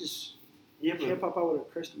I just can't pop out with a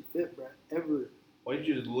crusty fit, bro. Ever. Why did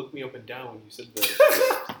you just look me up and down when you said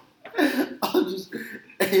that?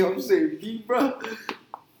 I'm saying me, bro.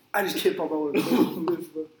 I just can't pop out with a crusty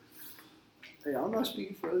fit, bro. Hey, I'm not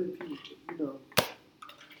speaking for other people, but,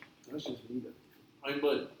 that's just me, though. I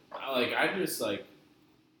just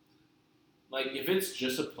if it's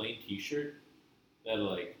just a plain T-shirt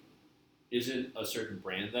that isn't a certain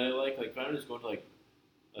brand that I like if I'm just going to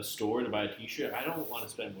a store to buy a T-shirt, I don't want to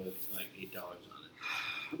spend more than $8 on it.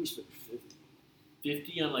 Let me spend 50.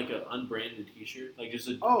 50 on an unbranded T-shirt, just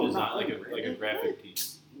a design, like a graphic tee.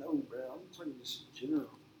 No, bro, I'm talking just in general.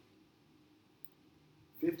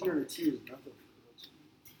 50 on a tee is nothing for us.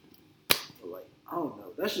 But I don't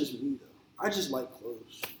know. That's just me though. I just like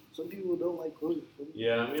clothes. Some people don't like clothes.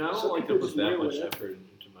 Yeah, I mean, I don't like to put that much effort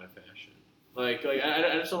into my fashion. I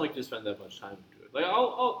just don't like to spend that much time into it.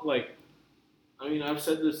 I've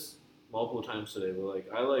said this multiple times today, but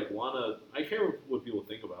I care what people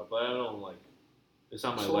think about, but I don't it's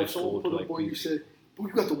not my life goal to you said, "Boy,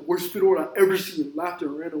 you got the worst fit on I've ever seen," and laughed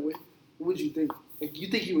and ran away. What would you think? You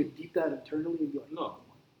think you would deep that internally and be like, no,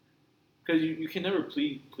 because you can never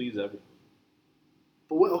please everyone.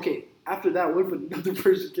 But what? Okay, after that, what if another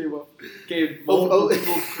person came up, gave multiple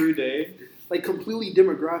people crew day, completely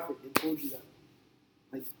demographic, and told you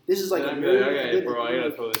that, this is okay, bro, I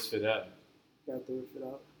gotta throw this fit out. Gotta throw it fit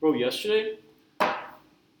out, bro. Yesterday,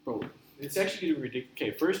 bro, it's actually getting ridiculous.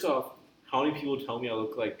 Okay, first off, how many people tell me I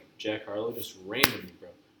look like Jack Harlow just randomly, bro?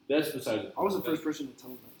 That's besides. I was the first person to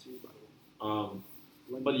tell him that too, by the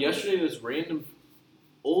way. But yesterday, this random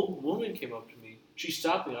old woman came up to me. She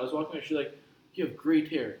stopped me. I was walking by. She's like, "You have great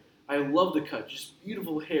hair. I love the cut. Just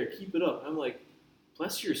beautiful hair. Keep it up." I'm like,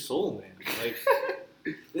 "Bless your soul, man."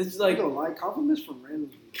 It's I don't lie. Compliments from random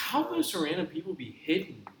people. Compliments from random people be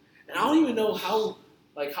hidden, and I don't even know how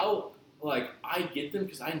I get them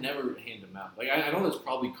because I never hand them out. I know that's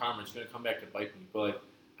probably karma. It's gonna come back to bite me, but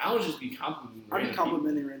I would just be complimenting. I'd be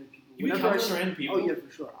complimenting random people. You be complimenting random people? Oh yeah,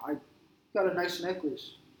 for sure. I got a nice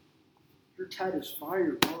necklace. Your tat is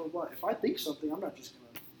fire. Blah blah blah. If I think something, I'm not just gonna.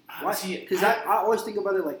 Because I always think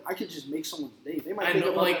about it I could just make someone's day. They might think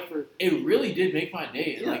about that for. It really did make my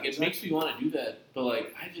day. And, it makes me want to do that.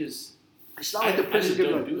 But I just. It's not the person's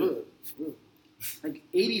gonna be good.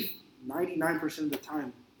 99% of the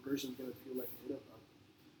time, the person's gonna feel like hit up.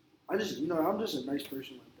 I'm just a nice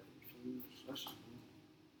person like that. That's just me.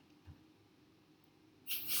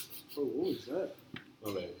 So what was that?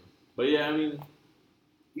 Okay. But yeah, I mean.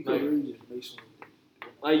 You can really just make someone.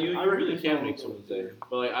 You really can make someone's day.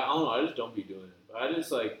 But I don't know, I just don't be doing it. But I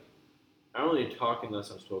just I don't really talk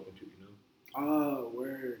unless I'm spoken to, Oh,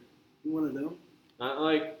 where you want to know? Not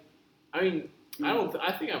I mean,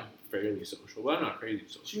 I think I'm fairly social, but I'm not crazy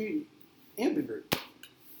social. She ambivert.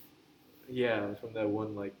 Yeah, from that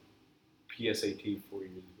one PSAT 4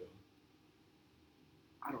 years ago.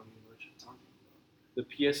 I don't even know what you're talking about. The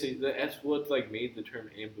PSA, that's what made the term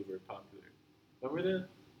ambivert popular. Remember that?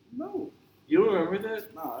 No. You don't remember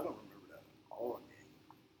that? Nah, I don't remember that at all,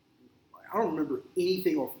 man. I don't remember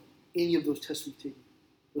anything off any of those tests we've taken.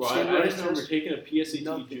 Well, I just remember taking a PSAT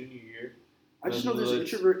junior year. I just know there's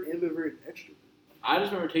introvert, ambivert, and extrovert. I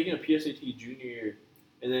just remember taking a PSAT junior year,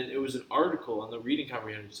 and then it was an article on the reading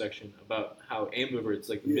comprehension section about how ambivert's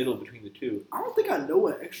the middle between the two. I don't think I know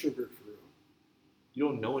an extrovert for real. You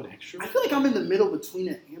don't know an extrovert? I feel like I'm in the middle between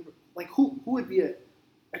an ambivert. Who would be an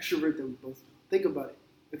extrovert that we both know? Think about it.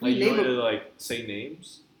 If we name to say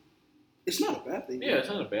names? It's not a bad thing. Yeah, it's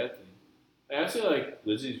not a bad thing. I feel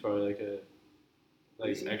Lizzie's probably a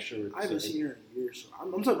extrovert. I haven't seen her in years, so I'm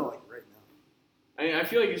talking about right now. I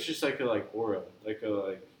feel it's just a aura, a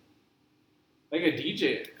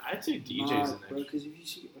DJ. I'd say DJ's an extrovert. Because if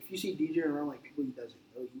you see DJ around people he doesn't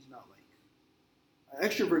know, he's not an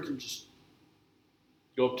extrovert can just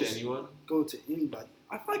go up to anyone. Go to anybody.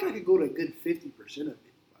 I feel like I could go to a good 50% of it.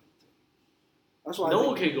 That's why no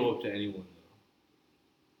one can go up to anyone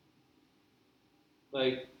though.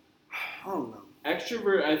 I don't know.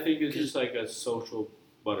 Extrovert, I think, is just a social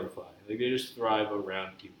butterfly. Like they just thrive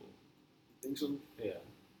around people. You think so? Yeah.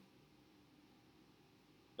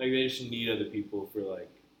 Like they just need other people for like.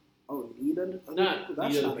 Oh, need other people? Not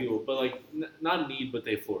That's need not other people, but like not need, but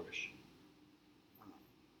they flourish.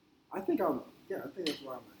 I think I'm. Yeah, I think that's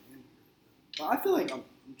why I'm at here. But I feel like I'm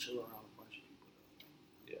chill around a bunch of people.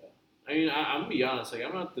 Though. Yeah. I mean, I'm gonna be honest. Like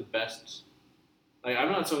I'm not the best. Like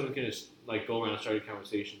I'm not someone who can just like go around and start a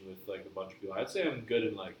conversation with like a bunch of people. I'd say I'm good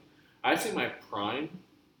in like. I'd say my prime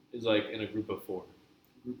is like in a group of 4.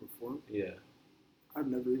 Group of 4. Yeah. I've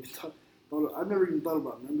never even thought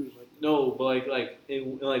about numbers like that. No, but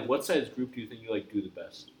in like what size group do you think you like do the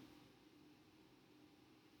best?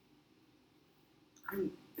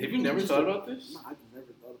 Have you never thought about this? No, I've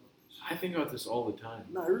never thought about this. I think about this all the time.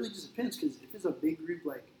 No, it really just depends because if it's a big group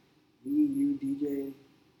like me, you, DJ.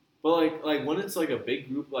 But like when it's like a big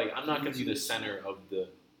group, like I'm not gonna be the center of the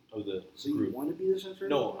So group. You want to be the center?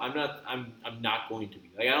 No, I'm not. I'm not going to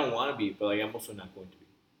be. Like I don't want to be, but like I'm also not going to be.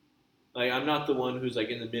 Like I'm not the one who's like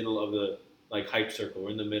in the middle of the like hype circle or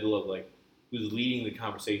in the middle of like who's leading the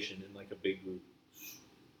conversation in like a big group.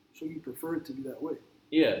 So you prefer it to be that way?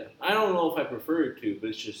 Yeah, I don't know if I prefer it to, but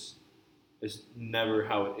it's never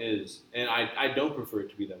how it is, and I don't prefer it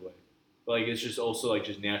to be that way. But like it's just also like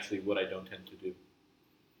just naturally what I don't tend to do.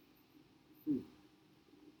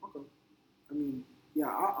 Okay. I mean, yeah,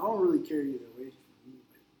 I don't really care either way.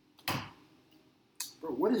 Like,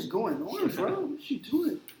 bro, what is going on, bro? What you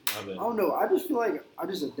doing? I don't know. I just feel like I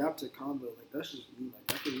just adapt to combo. Like that's just me.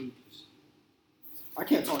 Like I can really just. I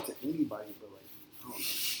can't talk to anybody, but like I don't know.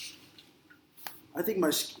 I think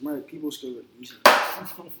my people skills are decent. Why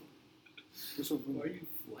are you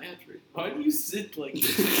flattering? Why do you sit like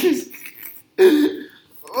this?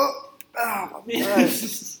 Oh, man.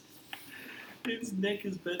 His neck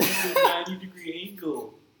is bent at a 90-degree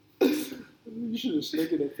angle. You should have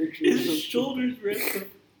taken that picture. His shoulders right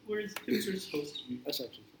where his hips are supposed to be. That's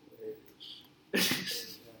actually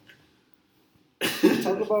hilarious.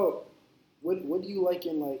 Talk about what do you like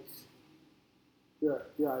in like your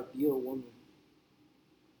ideal woman?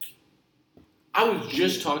 I was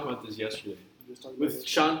just talking about this yesterday with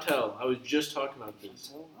Chantel. I was just talking about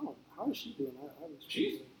this. Chantel? How is she doing?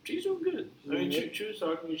 She's doing good. I mean, she was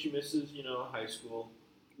talking to me. She misses high school.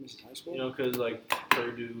 Misses high school? Because like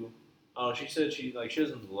Purdue. Oh, she said she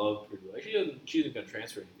doesn't love Purdue. Like she isn't gonna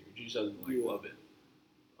transfer anything. She just doesn't love it.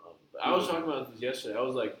 I was talking about this yesterday. I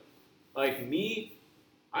was like me.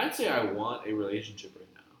 I'd say I want a relationship right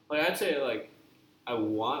now. Like I'd say like I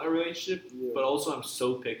want a relationship, but also I'm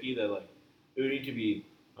so picky that like it would need to be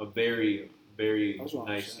a very, very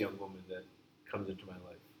nice young woman that comes into my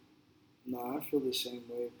life. Nah, I feel the same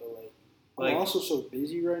way, but like I'm also so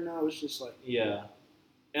busy right now. It's just like and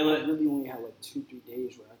I really only have like 2-3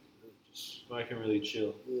 days where I can really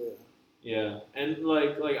chill. Yeah. Yeah, and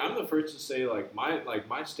like I'm the first to say like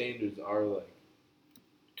my standards are like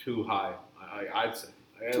too high. I'd say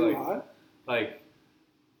too high. Like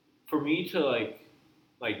for me to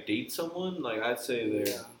like date someone, like I'd say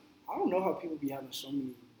they're. I don't know how people be having so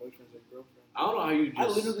many boyfriends and girlfriends. I don't know how you just. I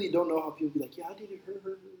literally don't know how people be like, yeah, I dated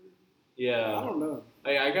her. Yeah. I don't know.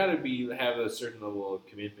 I gotta have a certain level of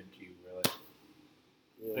commitment to you,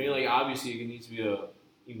 where I mean, like obviously it needs to be a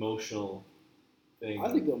emotional thing. I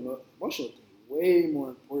think the emotional thing is way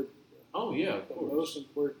more important. Bro. Oh yeah, of course. The most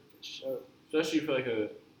important for sure. Especially for like a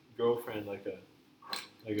girlfriend, like a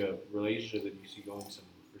relationship that you see going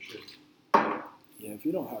somewhere for sure. Yeah, if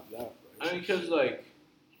you don't have that, bro, I mean, because like.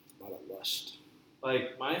 A lot of lust.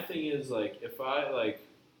 Like my thing is like if I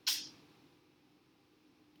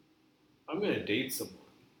I'm gonna date someone.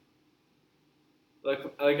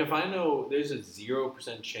 Like if I know there's a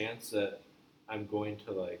 0% chance that I'm going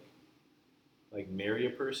to like marry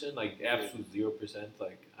a person, like absolute 0%,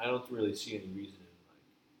 like I don't really see any reason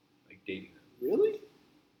in like dating them. Really?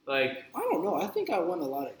 Like I don't know. I think I want a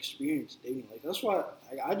lot of experience dating. Like that's why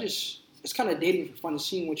I just. It's kind of dating for fun,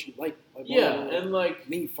 seeing what you like. And like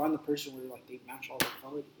then you find the person where like they match all the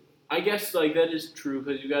colors. I guess like that is true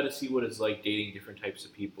because you got to see what it's like dating different types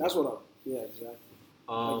of people. That's what exactly.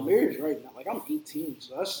 Like marriage right now, like I'm 18,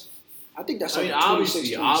 so that's. I think that's. I mean,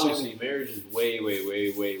 obviously, marriage is way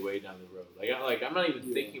down the road. Like I'm not even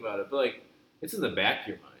thinking about it, but like it's in the back of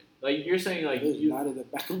your mind. Like you're saying, like it's not in the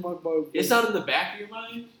back of my mind. It's not in the back of your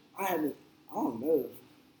mind. I don't know.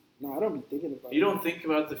 No, I don't be thinking about it. You don't think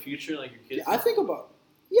about the future like your kids? Yeah, I think about.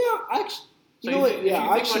 Yeah, actually. You know what? Yeah,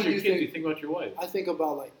 I actually think about your kids. You think about your wife. I think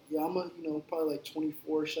about like, I'm probably like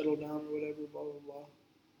 24, settle down or whatever, blah blah blah.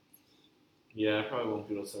 Yeah, I probably won't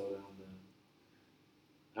be able to settle down then.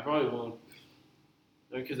 I probably won't,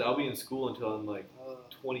 because I'll be in school until I'm like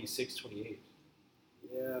 26, 28.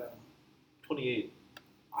 Yeah. 28.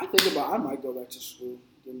 I might go back to school,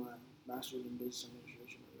 get my master's in business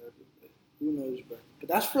administration or whatever. But who knows, bro? But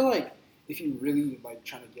that's for like if you really like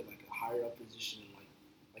trying to get like a higher up position in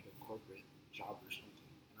like a corporate job or something.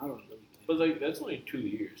 And I don't really think. But like that's only 2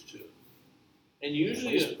 years too. And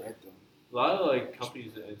usually a lot of like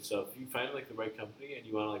companies and stuff, you find like the right company and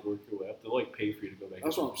you want to like work your way up, they'll like pay for you to go back.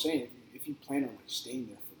 That's what I'm saying. If you plan on like staying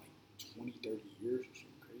there for like 20, 30 years or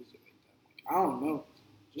something crazy like that, like I don't know,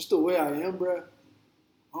 just the way I am, bro.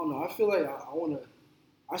 I don't know. I feel like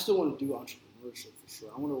I still want to do entrepreneurship for sure.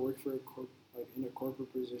 I want to work for in a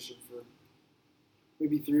corporate position for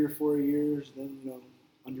maybe 3 or 4 years, then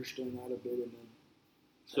understand that a bit, and then.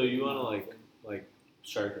 So you want to like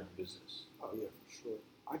start your own business? Oh yeah, for sure.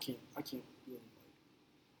 I can't be in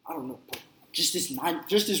I don't know. Just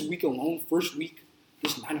this week alone, first week,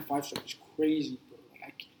 this 9 to 5 stuff is crazy, bro.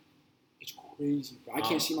 Like it's crazy, bro. I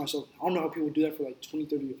can't see myself. I don't know how people do that for like 20,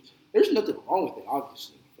 30 years. There's nothing wrong with it,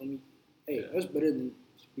 obviously. For me, hey, that's better than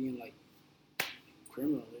being like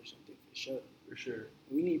criminal or something for sure. For sure.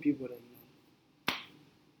 We need people that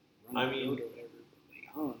run the road or whatever. But, like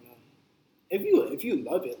I don't know. If you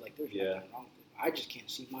love it, like there's nothing wrong with it. I just can't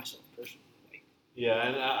see myself personally. Yeah,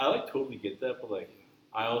 and I like totally get that, but like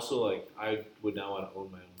I also like I would not want to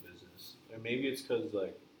own my own business. And maybe it's because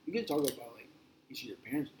like you can talk about like you see your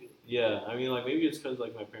parents do. Yeah, I mean like maybe it's because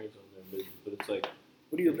like my parents own their business, but it's like.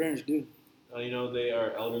 What do your parents do? They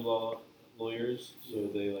are elder law lawyers, so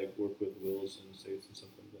they like work with wills and estates and stuff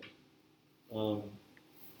like that. So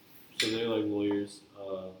they're like lawyers.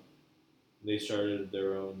 They started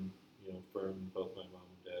their own firm, both my mom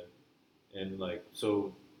and dad, and like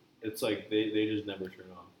so. It's like they just never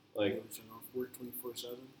turn off. Like turn off work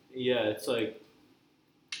 24/7. Yeah, it's like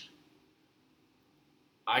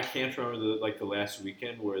I can't remember the last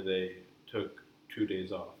weekend where they took 2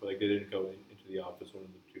 days off. Like they didn't go into the office one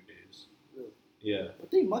of the 2 days. Really? Yeah.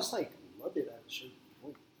 But they must like love it at a certain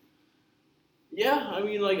point. Yeah, I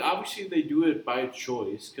mean like obviously they do it by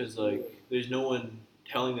choice because like there's no one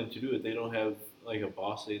telling them to do it. They don't have like a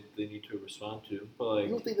boss they need to respond to. But like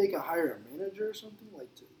you don't think they could hire a manager or something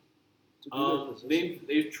like to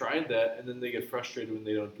they've tried that, and then they get frustrated when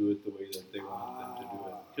they don't do it the way that they want them to do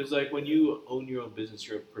it. Because like when you own your own business,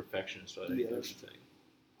 you're a perfectionist about everything.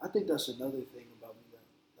 I think that's another thing about me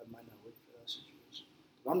that might not work for that situation.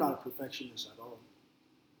 I'm not a perfectionist at all.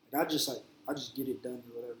 Like I just get it done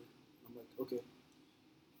or whatever. I'm like, okay.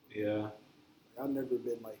 Yeah. Like, I've never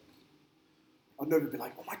been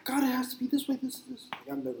like, oh my god, it has to be this way, this.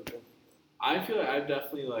 Like I've never been like that. I feel like I've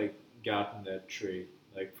definitely like gotten that trait.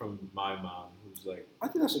 Like from my mom, who's like. I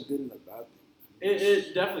think that's a good and a bad thing.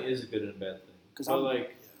 It definitely is a good and a bad thing. But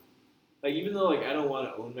like even though like I don't want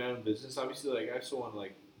to own my own business, obviously like I still want to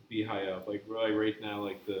like be high up. Like right now,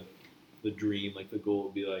 like the dream, like the goal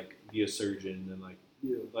would be like be a surgeon and like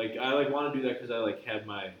like I like want to do that because I like have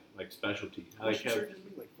my like specialty. I like have surgeons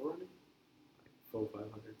be like 400, like 400,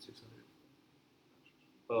 500, 600.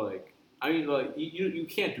 But like I mean like you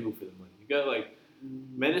can't do it for the money. You got like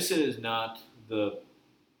medicine is not the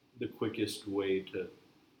quickest way to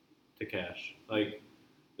cash. Like,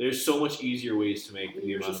 there's so much easier ways to make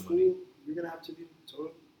the amount of money. You're gonna have to be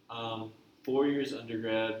total. 4 years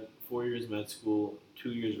undergrad, 4 years med school,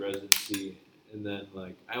 2 years residency, and then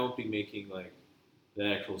like I won't be making like the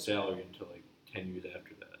actual salary until like 10 years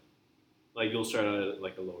after that. Like you'll start out at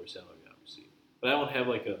like a lower salary, obviously, but I won't have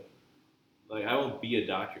I won't be a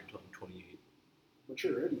doctor until I'm 28. But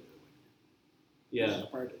you're ready though. Yeah. This is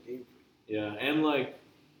part of the game for you. Yeah, and like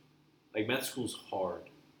med school's hard.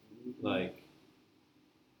 Mm-hmm. Like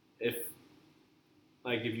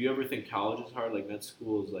if you ever think college is hard, like med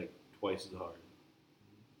school is like twice as hard.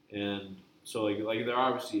 And so like there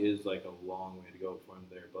obviously is like a long way to go before I'm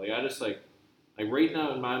there. But like I just like right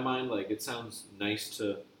now in my mind, like it sounds nice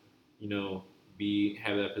to,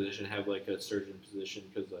 have that position, have like a surgeon position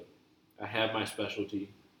because like I have my specialty,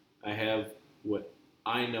 I have what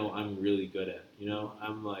I know I'm really good at.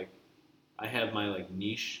 I'm like I have my like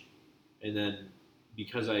niche. And then,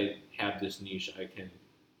 because I have this niche, I can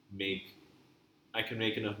make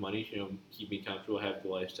enough money to keep me comfortable, have the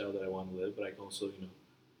lifestyle that I want to live. But I can also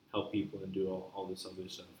help people and do all this other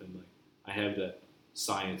stuff. And like I have that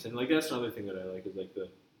science, and like that's another thing that I like is like the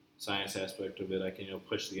science aspect of it. I can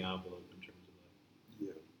push the envelope in terms of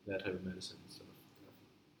like that type of medicine and stuff.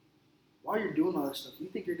 While you're doing all that stuff, do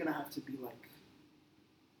you think you're gonna have to be like?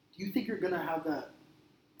 Do you think you're gonna have that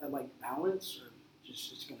like balance, or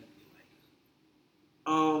just it's gonna?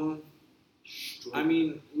 I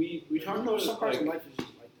mean, we talked about some parts of life is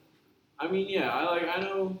just like that. I mean, yeah, I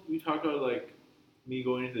know we talked about like me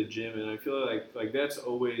going into the gym, and I feel like that's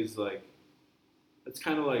always like it's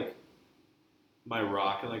kind of like my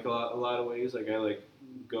rock in like a lot of ways. Like I like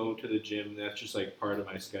go to the gym. That's just like part of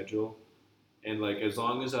my schedule. And like as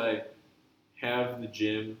long as I have the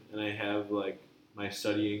gym and I have like my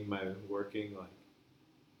studying, my working, like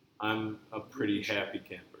I'm a pretty happy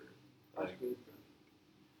camper. That's Like good, bro.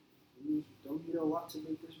 You don't need a lot to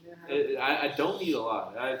make this man happy. I don't need a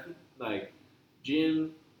lot. I like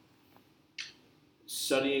gym,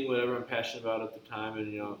 studying whatever I'm passionate about at the time,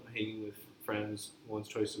 and hanging with friends once,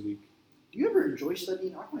 twice a week. Do you ever enjoy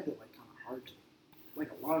studying? I find it like kind of hard to. Like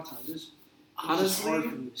a lot of times, it's Honestly, just hard for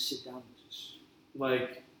me to sit down and just.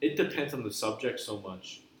 like it depends on the subject so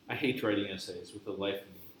much. I hate writing essays with the life of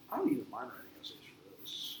me. I don't even mind writing essays for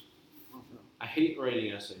this. I don't know. I hate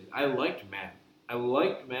writing essays. I liked math. I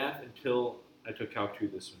liked math until I took Calc 2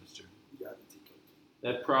 this semester. You got to take it.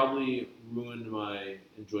 That probably ruined my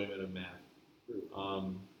enjoyment of math.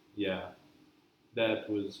 Really? Yeah. That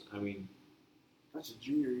was, I mean, That's a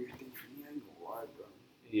junior year thing for me. I ain't gonna lie, bro.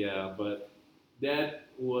 yeah, but that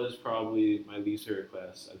was probably my least favorite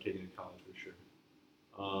class I've taken in college for sure.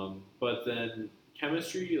 But then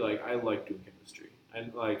chemistry, like I like doing chemistry.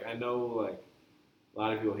 I know like a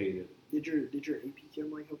lot of people hate it. Did your AP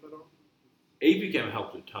Chem like help at all? AP Chem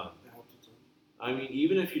helped a ton. That helped a ton. I mean,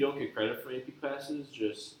 even if you don't get credit for AP classes,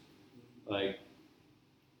 just like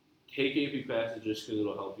take AP classes just because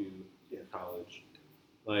it'll help you in college.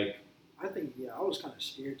 Like, I think I was kind of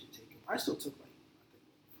scared to take them. I still took like I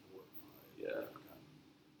think 4 or 5. yeah.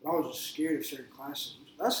 But I was just scared of certain classes.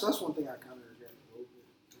 That's one thing I kind of regret a little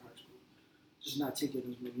bit in high school. Just not taking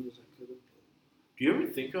as many as I could have. Do you ever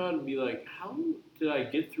think about it and be like, how did I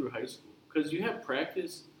get through high school? Because you have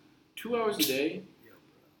practice 2 hours a day. Yeah, bro.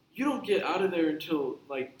 You don't get out of there until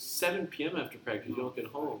like 7 p.m. after practice. You don't get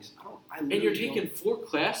home. And you're taking 4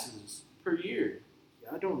 classes per year. Yeah,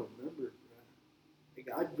 I don't remember, bro. Like,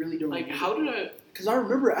 I really don't Like, remember. how did I... Because I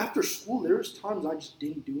remember after school, there was times I just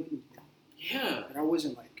didn't do anything. Yeah. And I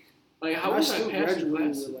wasn't like... Like, how I was I still passing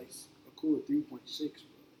graduated classes? with like a cool 3.6, but like,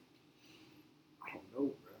 I don't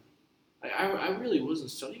know, bro. I really wasn't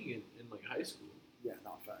studying in like high school. Yeah,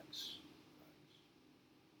 not facts.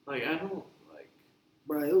 Like, I don't, like...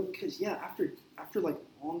 Bro, because, after like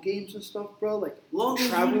long games and stuff, bro, like... Long as you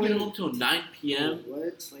traveling get home till 9 p.m.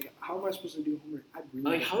 What? Like, how am I supposed to do homework? I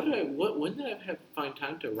really Like, how did I... When did I find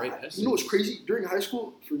time to write essays? You know what's crazy? During high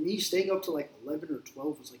school, for me, staying up to like 11 or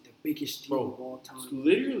 12 was like the biggest deal of all time.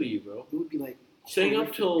 Literally, bro. It would be like... Staying up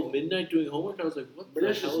horrific. till midnight doing homework, I was like, what But the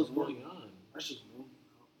that's hell just is going on? That's just normal.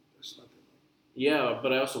 That's nothing. Yeah,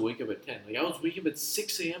 but I also wake up at 10. Like, I was waking up at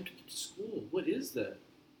 6 a.m. to get to school. What is that?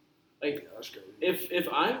 Like, Yeah, that's crazy. if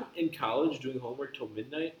I'm in college doing homework till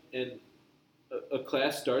midnight and a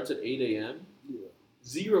class starts at 8 a.m., Yeah.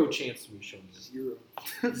 zero chance of me showing up.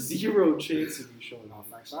 0. Zero chance of me showing No, up.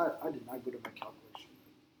 facts. I did not go to my calculation.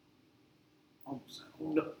 Almost at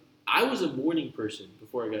all. No, I was a morning person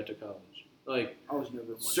before I got to college. Like, I was never a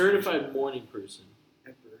morning certified person morning person.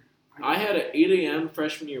 ever. I had an 8 a.m.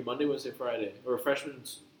 freshman year, Monday, Wednesday, Friday, or freshman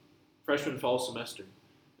fall semester.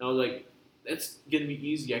 And I was like, that's going to be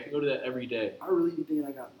easy. I can go to that every day. I really be thinking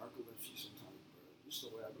I got narcolepsy sometimes, bro. Just the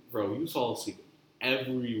way I be. Bro, you fall asleep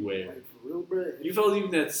everywhere. Like, for real, bro. You fell asleep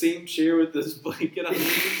in that same chair with this blanket on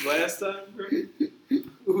last time, bro?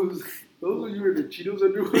 Those were you were the Cheetos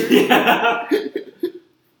underwear? Yeah.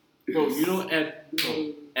 Bro, you know,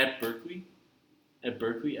 at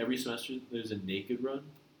Berkeley, every semester there's a naked run.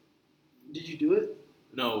 Did you do it?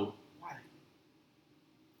 No. Why?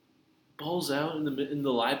 Balls out in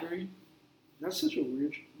the library? That's such a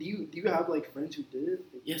weird. Do you have like friends who did it?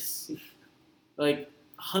 Like, Yes. Like,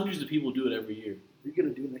 hundreds of people do it every year. are you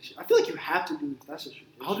gonna do it next year? I feel like you have to do it. If that's a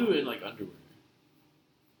tradition. I'll do it in, like, underwear.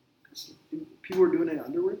 People are doing it in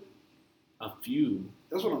underwear. A few.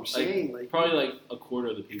 That's what I'm saying. Like Probably, like, a quarter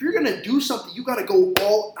of the people. if you're gonna do something, you gotta go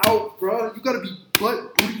all out, bro. You gotta be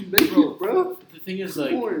butt booty naked, bro. The thing is, Come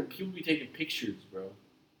like, on. people be taking pictures, bro.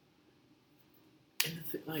 And the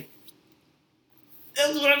thing, like...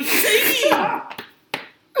 That's what I'm saying!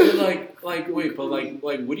 But wait, but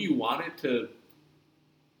what do you want it to...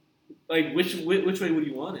 Like, which way would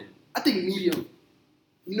you want it? I think medium.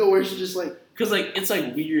 You know where it's just like, Because, like, it's,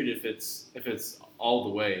 like, weird if it's all the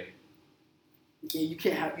way. yeah, you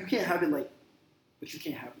can't have it like, but you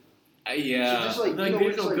can't have it. Yeah. So just, like, you know,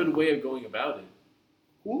 there's it's no like- good way of going about it.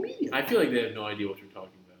 Cool medium. I feel like they have no idea what you're talking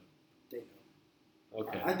They know.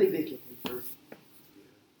 about. Okay. I think they can think first.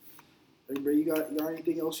 Hey, bro, you got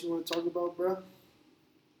anything else you want to talk about, bro?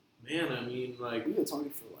 Man, I mean, like, We've been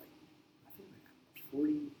talking for like, I think like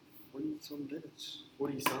 40 some minutes.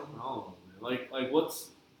 40-something? I don't know, man. Like, what's...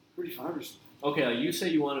 45 or something. Okay, like, you say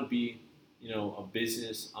you want to be, a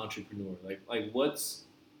business entrepreneur. Like, what's...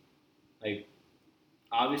 Like,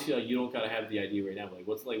 obviously, like you don't gotta have the idea right now. But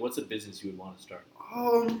what's a business you would want to start?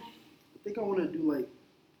 I think I want to do like.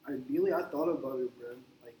 Ideally, I thought about it, bro.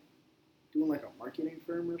 Like doing like a marketing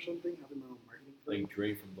firm or something. Having my own marketing firm. Like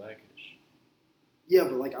Dre from Blackish. Yeah,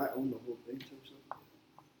 but like I own the whole thing type stuff.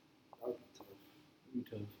 That would be tough. That'd be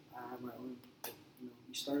tough. I have my own. You know,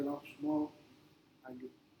 we started off small. I could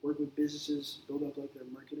work with businesses, build up like their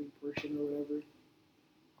marketing portion or whatever.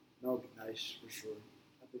 That would be nice for sure.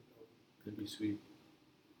 I think that would. That'd be sweet.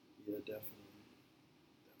 Yeah, definitely.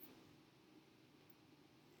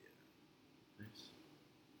 Nice.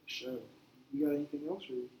 Sure. You got anything else,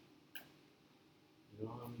 or? You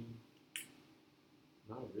know, I mean,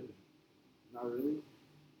 not really. Not really.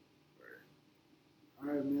 All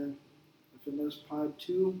right, man. Fns Pod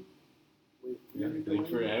 2. Wait, Yeah, thanks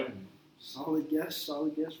for having me. Solid guest,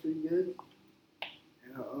 pretty good.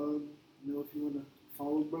 And you know, if you want to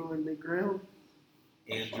follow bro in the ground,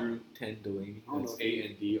 Andrew Delaney. That's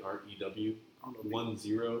ANDREW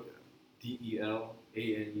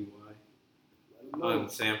 10DELANEY. On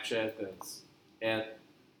Snapchat, that's at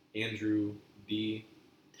Andrew D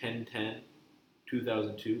 1010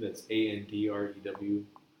 2002. That's ANDREW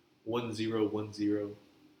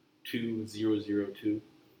 10102002.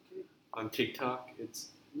 On TikTok, it's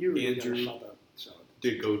Andrew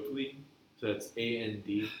DeGoatley. So that's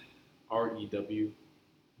ANDREWGOATLEY.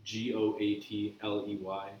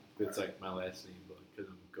 It's like my last name, but because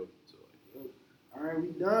I'm a goat, so like. All right, we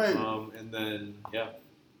done. And then yeah.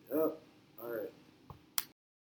 Yep. All right.